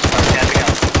 100 meters, start catching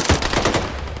up.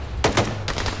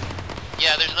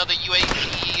 Yeah, there's another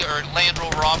UAV or Land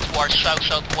Rover off to our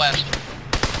south-southwest.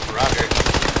 Roger.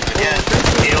 Again,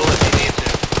 heal if you need to.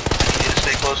 You need to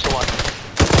stay close to one.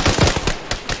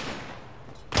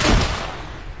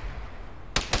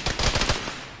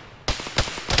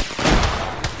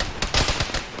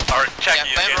 Alright, check Yeah,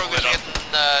 you. Land Rover's getting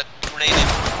grenaded.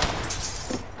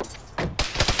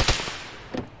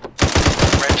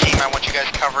 Red team, I want you guys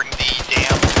covering the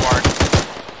dam to our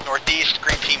northeast.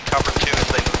 Green team cover 2 as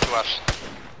they move to us.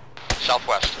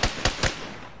 Southwest.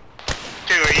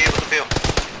 2, are you able to feel?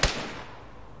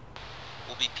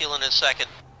 We'll be peeling in a second.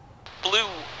 Blue,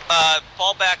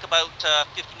 fall back about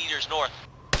 50 meters north.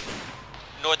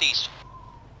 Northeast.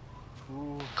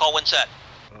 Call when set.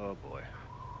 Oh boy.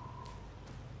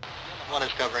 One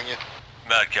is covering you.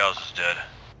 Mad Cows is dead.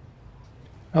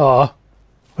 Aw,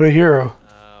 what a hero.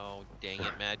 Oh, dang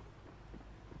it, Mad.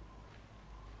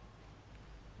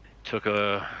 Took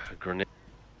a grenade.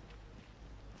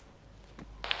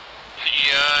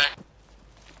 CEI.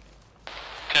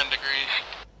 10 degrees.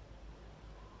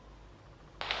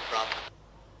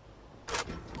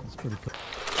 200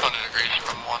 degrees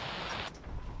from 1.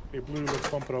 Hey, Blue, let's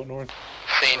bump it out north.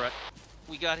 Scene.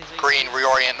 We got his Green,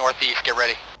 reorient northeast, get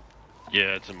ready.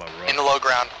 Yeah, it's in my road. In the low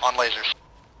ground, on lasers.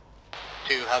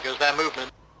 2, how goes that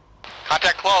movement?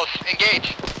 Contact close,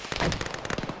 engage.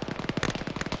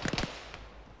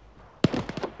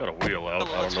 Got a wheel out.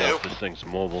 I don't know if this thing's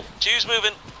mobile. 2's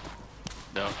moving.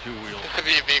 No, 2 wheels.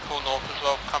 Heavy vehicle north as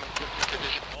well, coming to the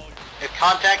division. If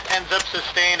contact ends up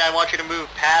sustained, I want you to move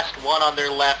past 1 on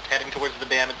their left, heading towards the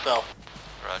dam itself.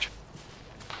 Roger.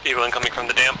 People incoming from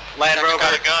the dam. Land Rover.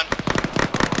 Got a gun.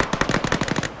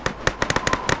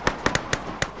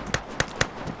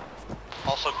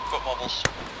 Also, foot mobiles.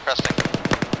 Cresting.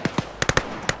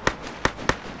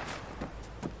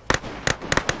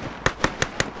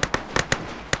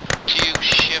 Two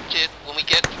shifted. When we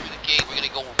get through the gate, we're gonna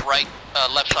go right,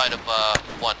 left side of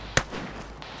 1.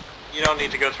 You don't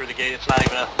need to go through the gate, it's not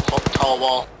even a tall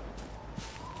wall.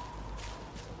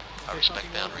 I respect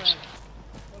boundaries.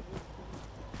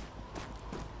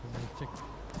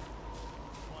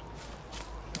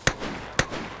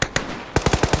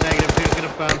 Negative, 2's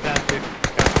gonna bound past 2.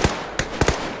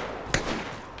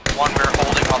 1, we're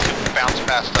holding while 2 bounce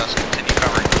past us. Continue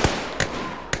covering.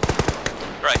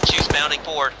 Right, 2's bounding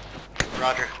forward.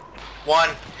 Roger.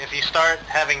 1, if you start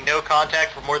having no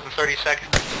contact for more than 30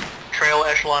 seconds, trail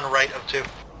echelon right of 2.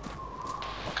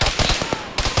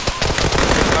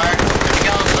 Fire. Anything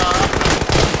else?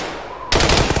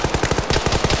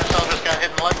 SL just got hit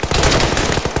in the leg.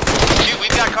 2,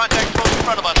 we've got contact close in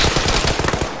front of us.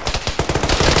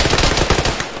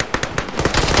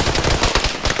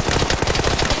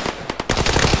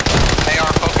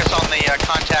 AR, focus on the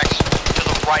contacts to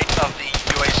the right of the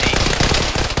UAZ.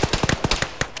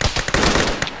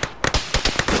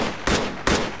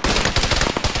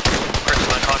 Chris,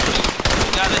 unconscious. We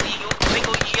got a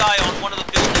single EI on one of the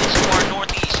buildings to our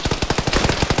northeast.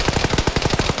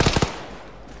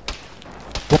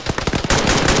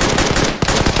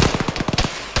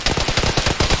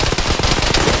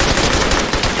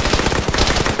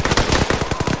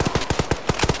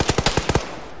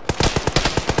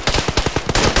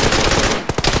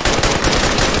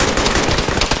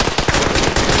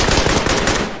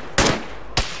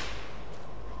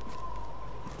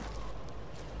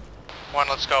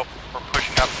 Let's go. We're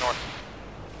pushing up north.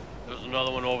 There's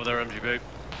another one over there, MGB.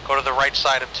 Go to the right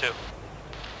side of 2.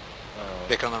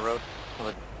 Vic on the road.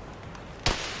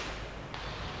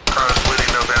 Cross,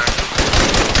 bleeding, no back.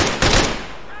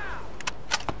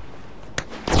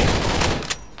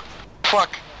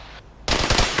 Fuck.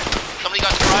 Somebody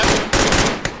got drive?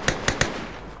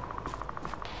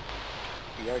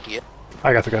 BRDM.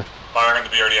 I got the guy. Firing the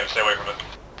BRDM, stay away from it.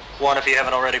 1, if you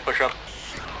haven't already, push up.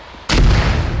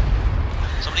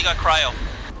 Somebody got cryo.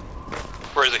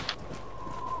 Where is he?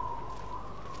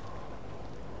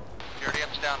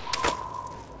 BRDM's down.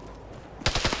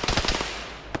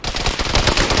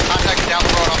 Contact down the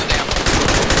road on the dam.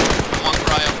 1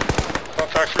 cryo.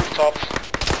 Contact rooftops.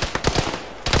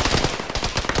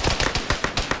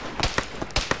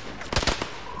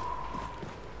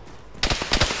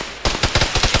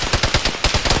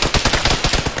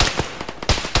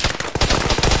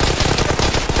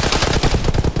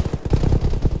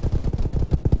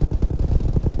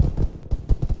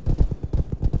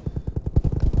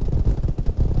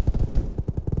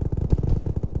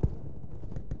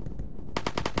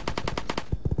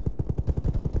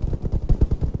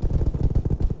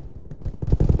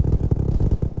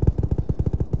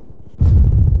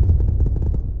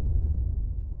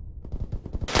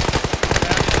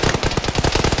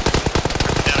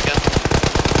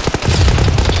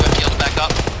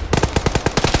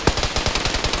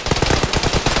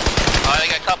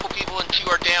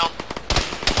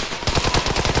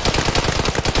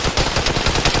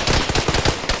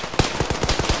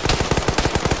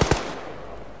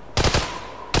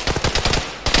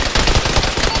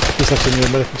 Reception near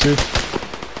medical tube.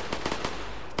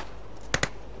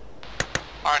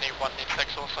 RNA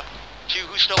 186 also. 2,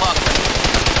 who's still up?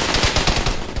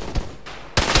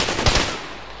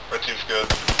 Red team's good.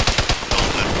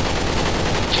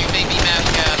 2 may be mass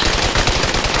gas.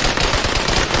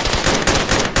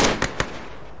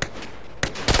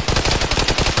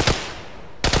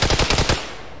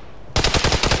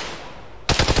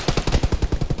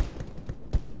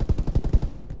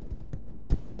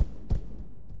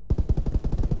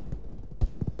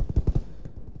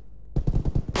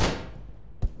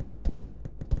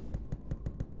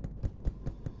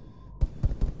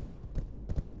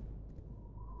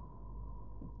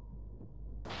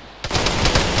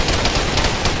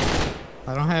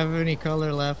 I don't have any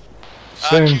color left.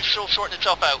 Q's still sorting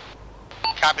itself out.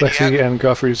 Copy. Lexi and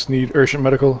Goffrey's need urgent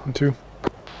medical in 2.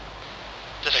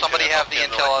 Does somebody have the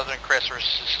intel other than Chris, or is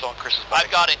it still on Chris's body?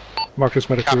 I've got it. Marcus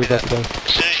medical Copy is about that. to die.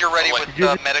 As soon as you're ready with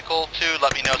medical 2,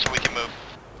 let me know so we can move.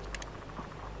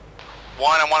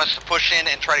 1, I want us to push in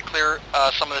and try to clear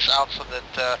some of this out so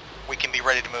that we can be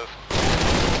ready to move.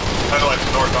 Headlights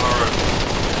north on the road.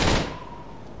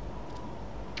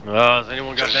 Has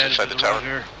anyone got bandages inside the tower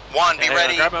here? 1, be Hey,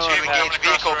 ready grab to my engage pack.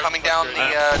 vehicle coming down the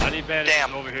I need bandages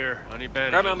dam. over here. I need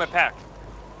bandages. Grab it on my pack.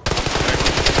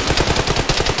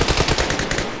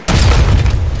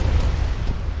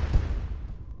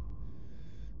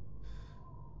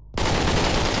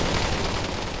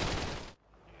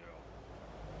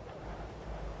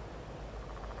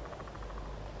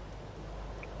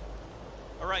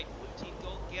 All right, blue team,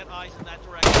 go get eyes in that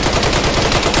direction.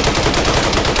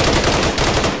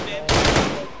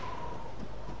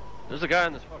 There's a guy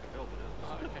in this fucking building.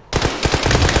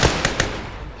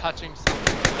 I'm patching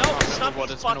something. No,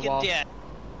 something's fucking dead.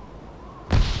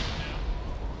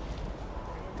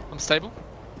 I'm stable.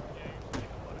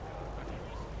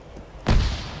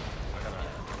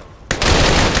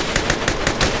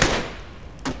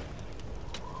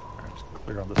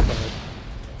 Clear on this side.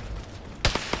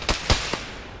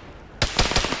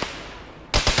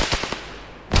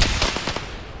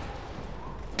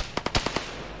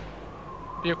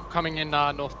 Vehicle coming in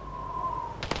north.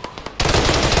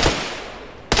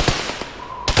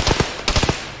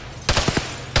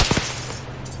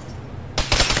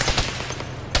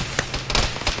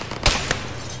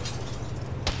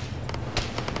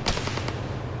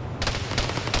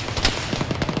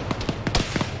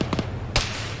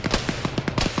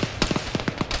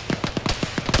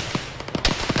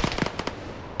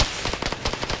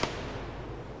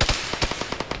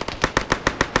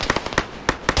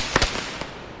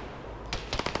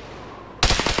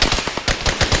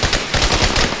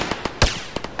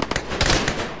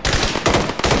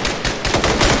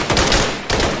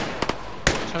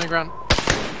 Turning ground.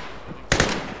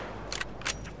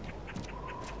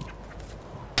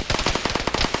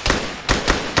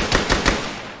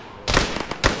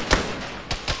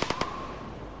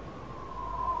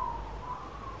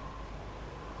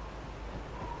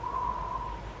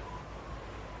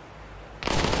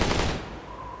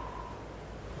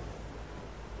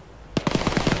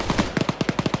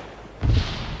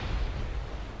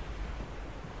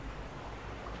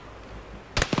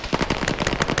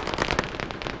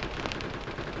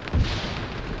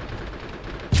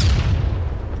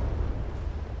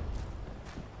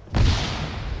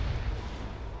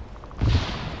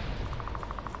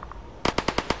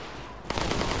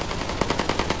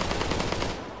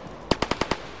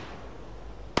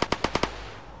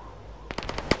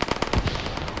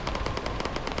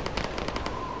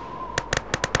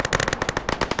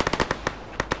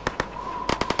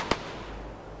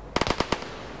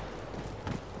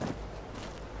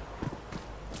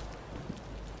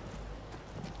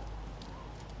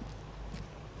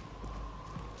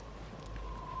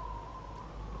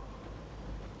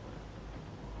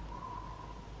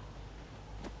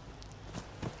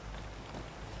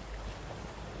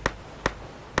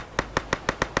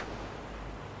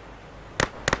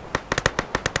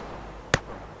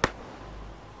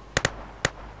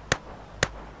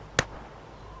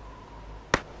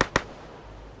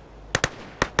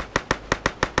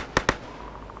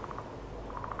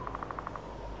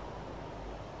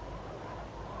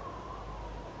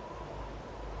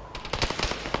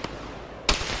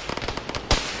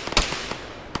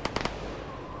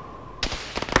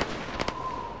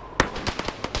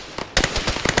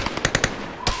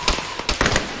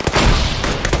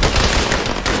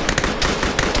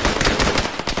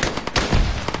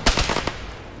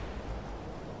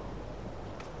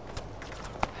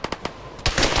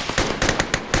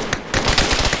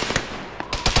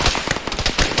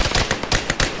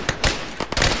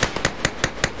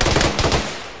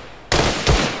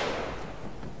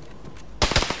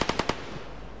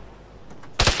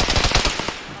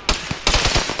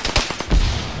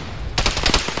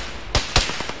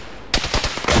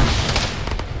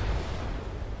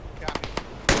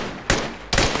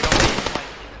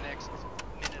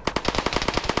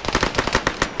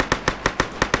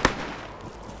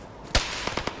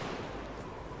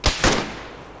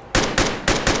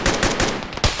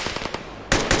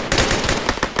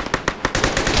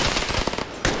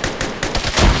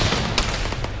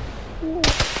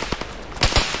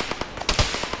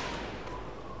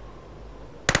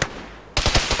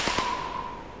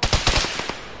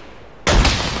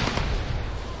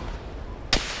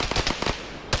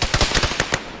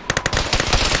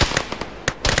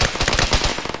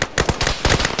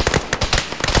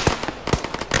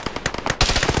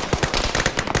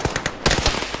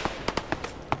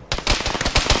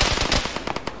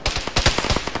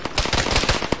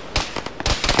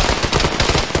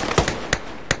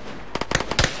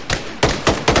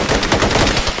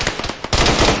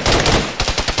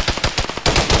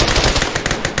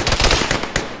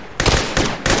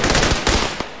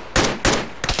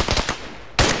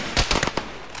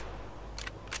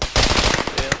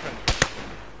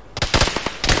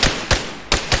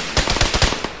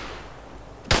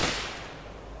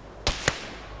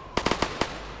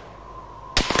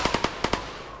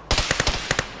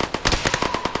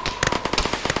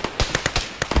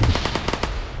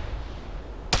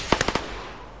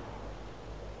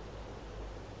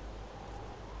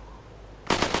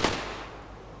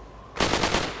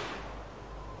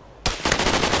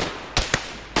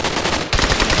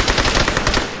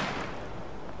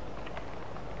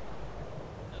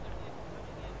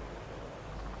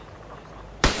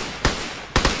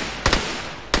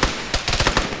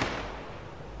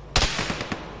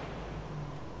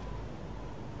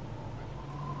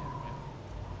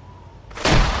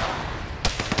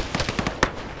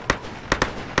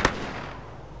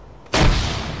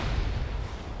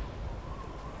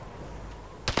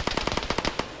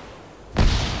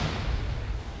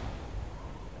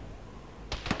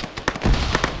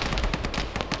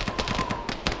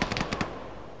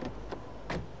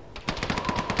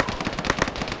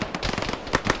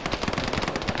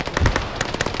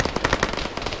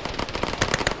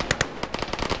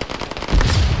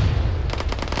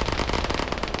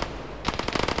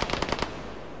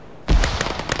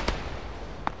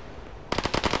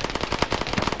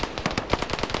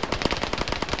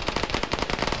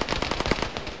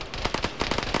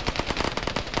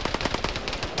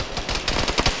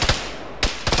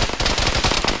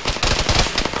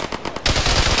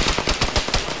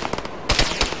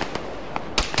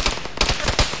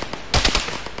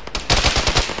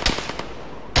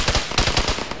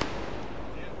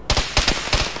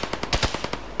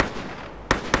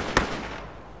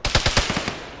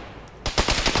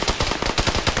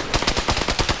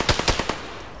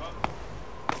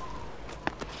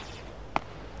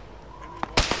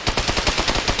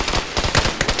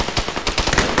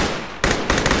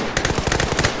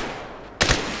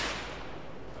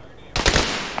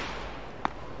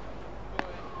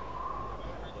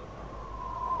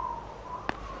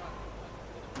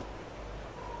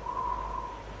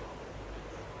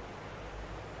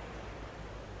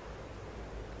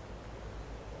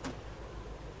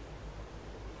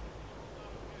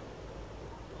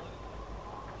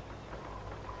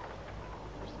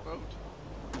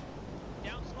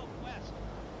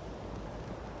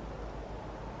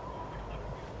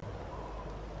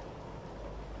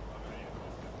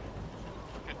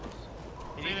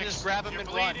 just grab him You're and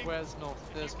run. bleeding. Where's north?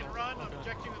 If There's you can north. run, I'm Okay.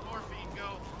 injecting with morphine.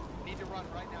 Go. Need to run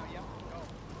right now. Yep. Go.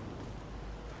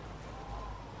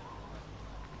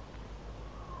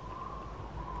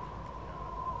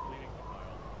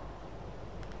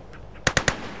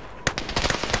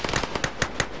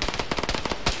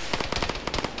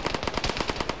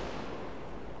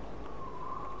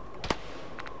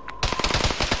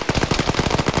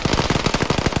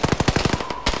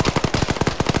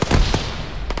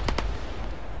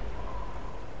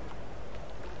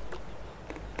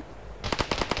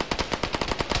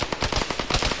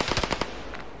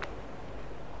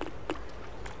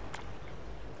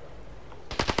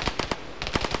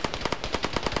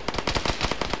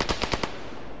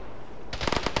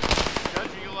 Judge,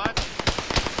 are you alive?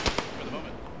 For the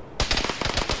moment.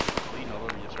 Bleeding all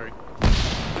over you, sorry.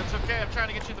 That's okay. I'm trying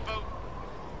to get you the boat.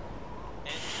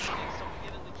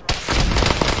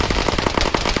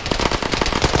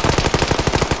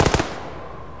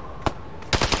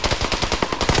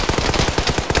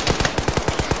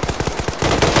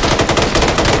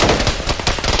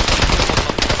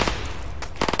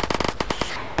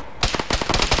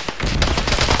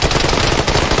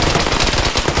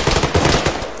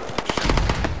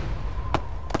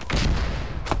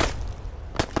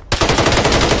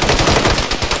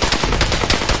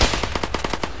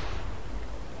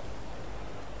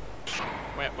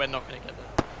 We're not gonna get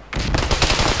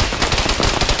that.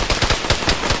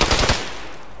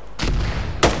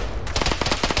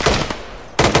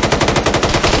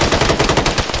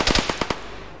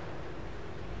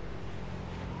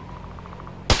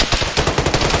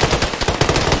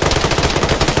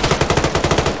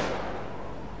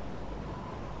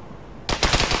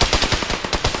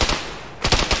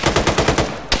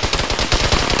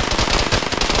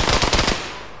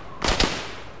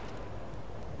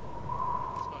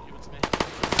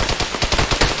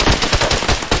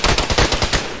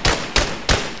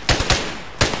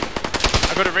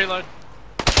 I got to reload.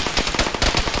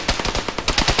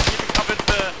 Keep it covered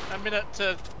for a minute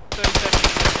to 30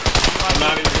 seconds. I'm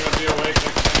not even going to be awake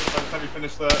by the time you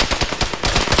finish that.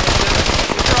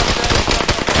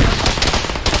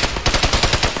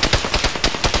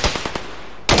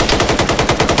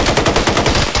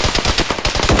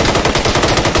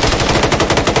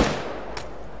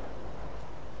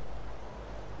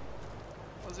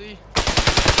 Aussie.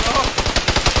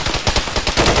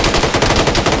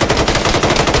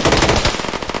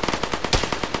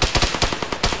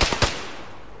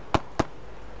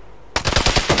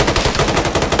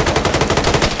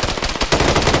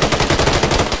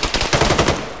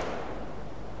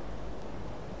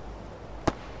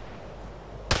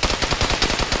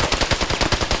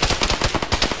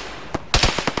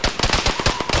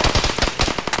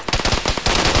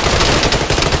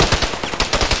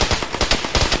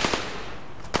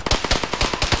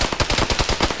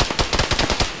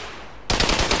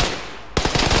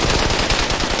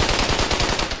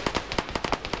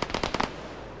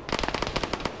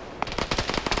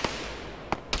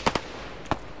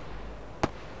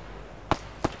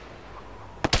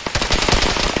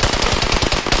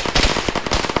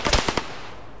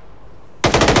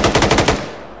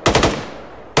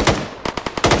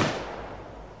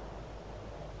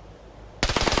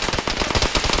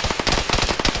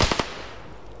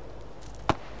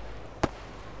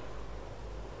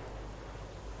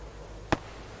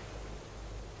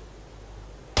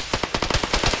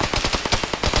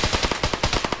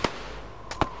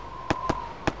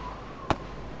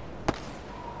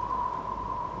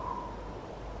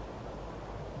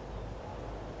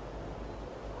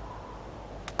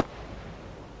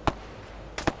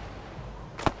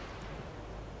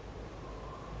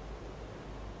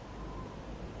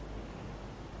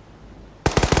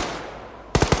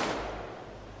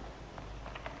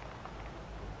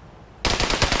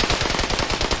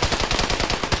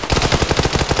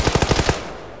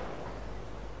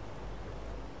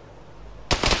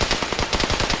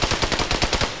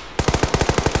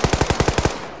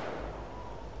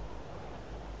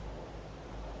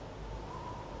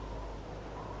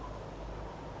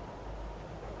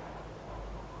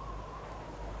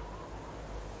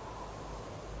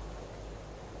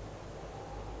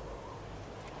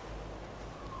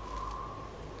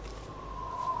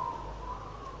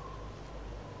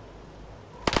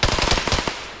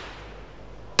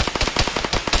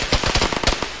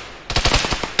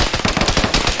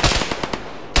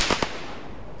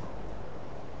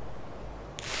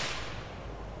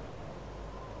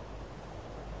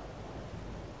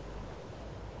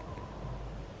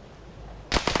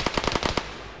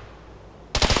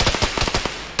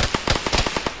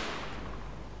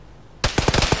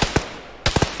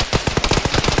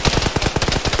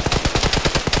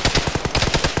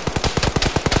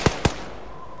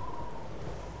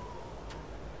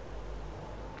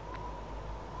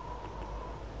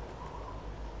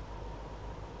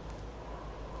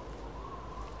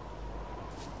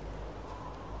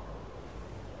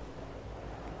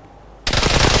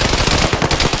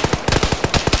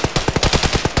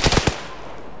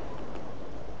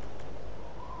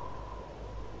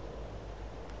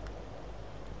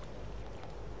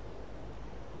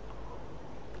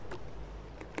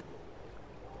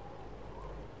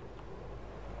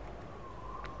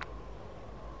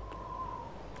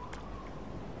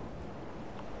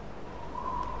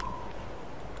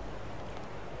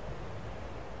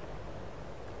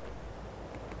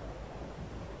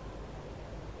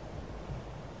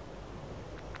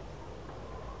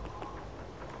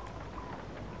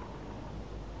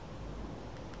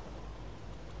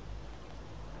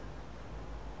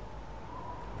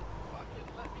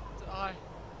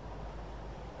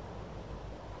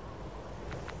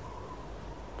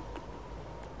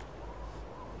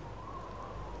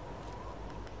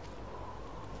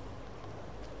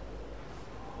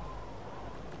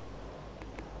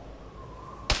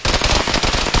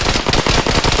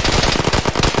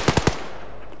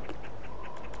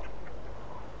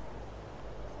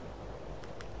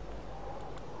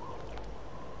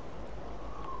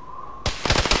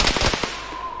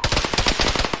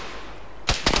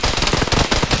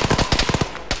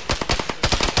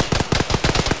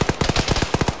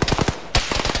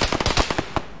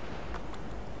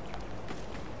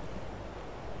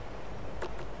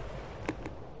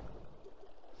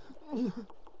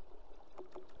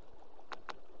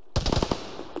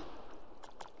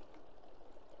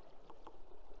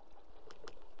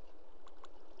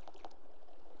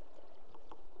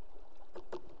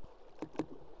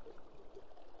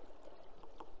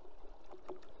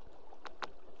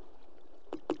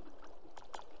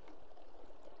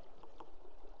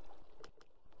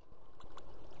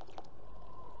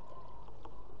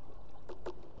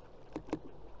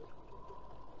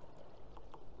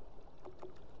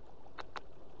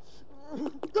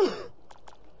 Ugh.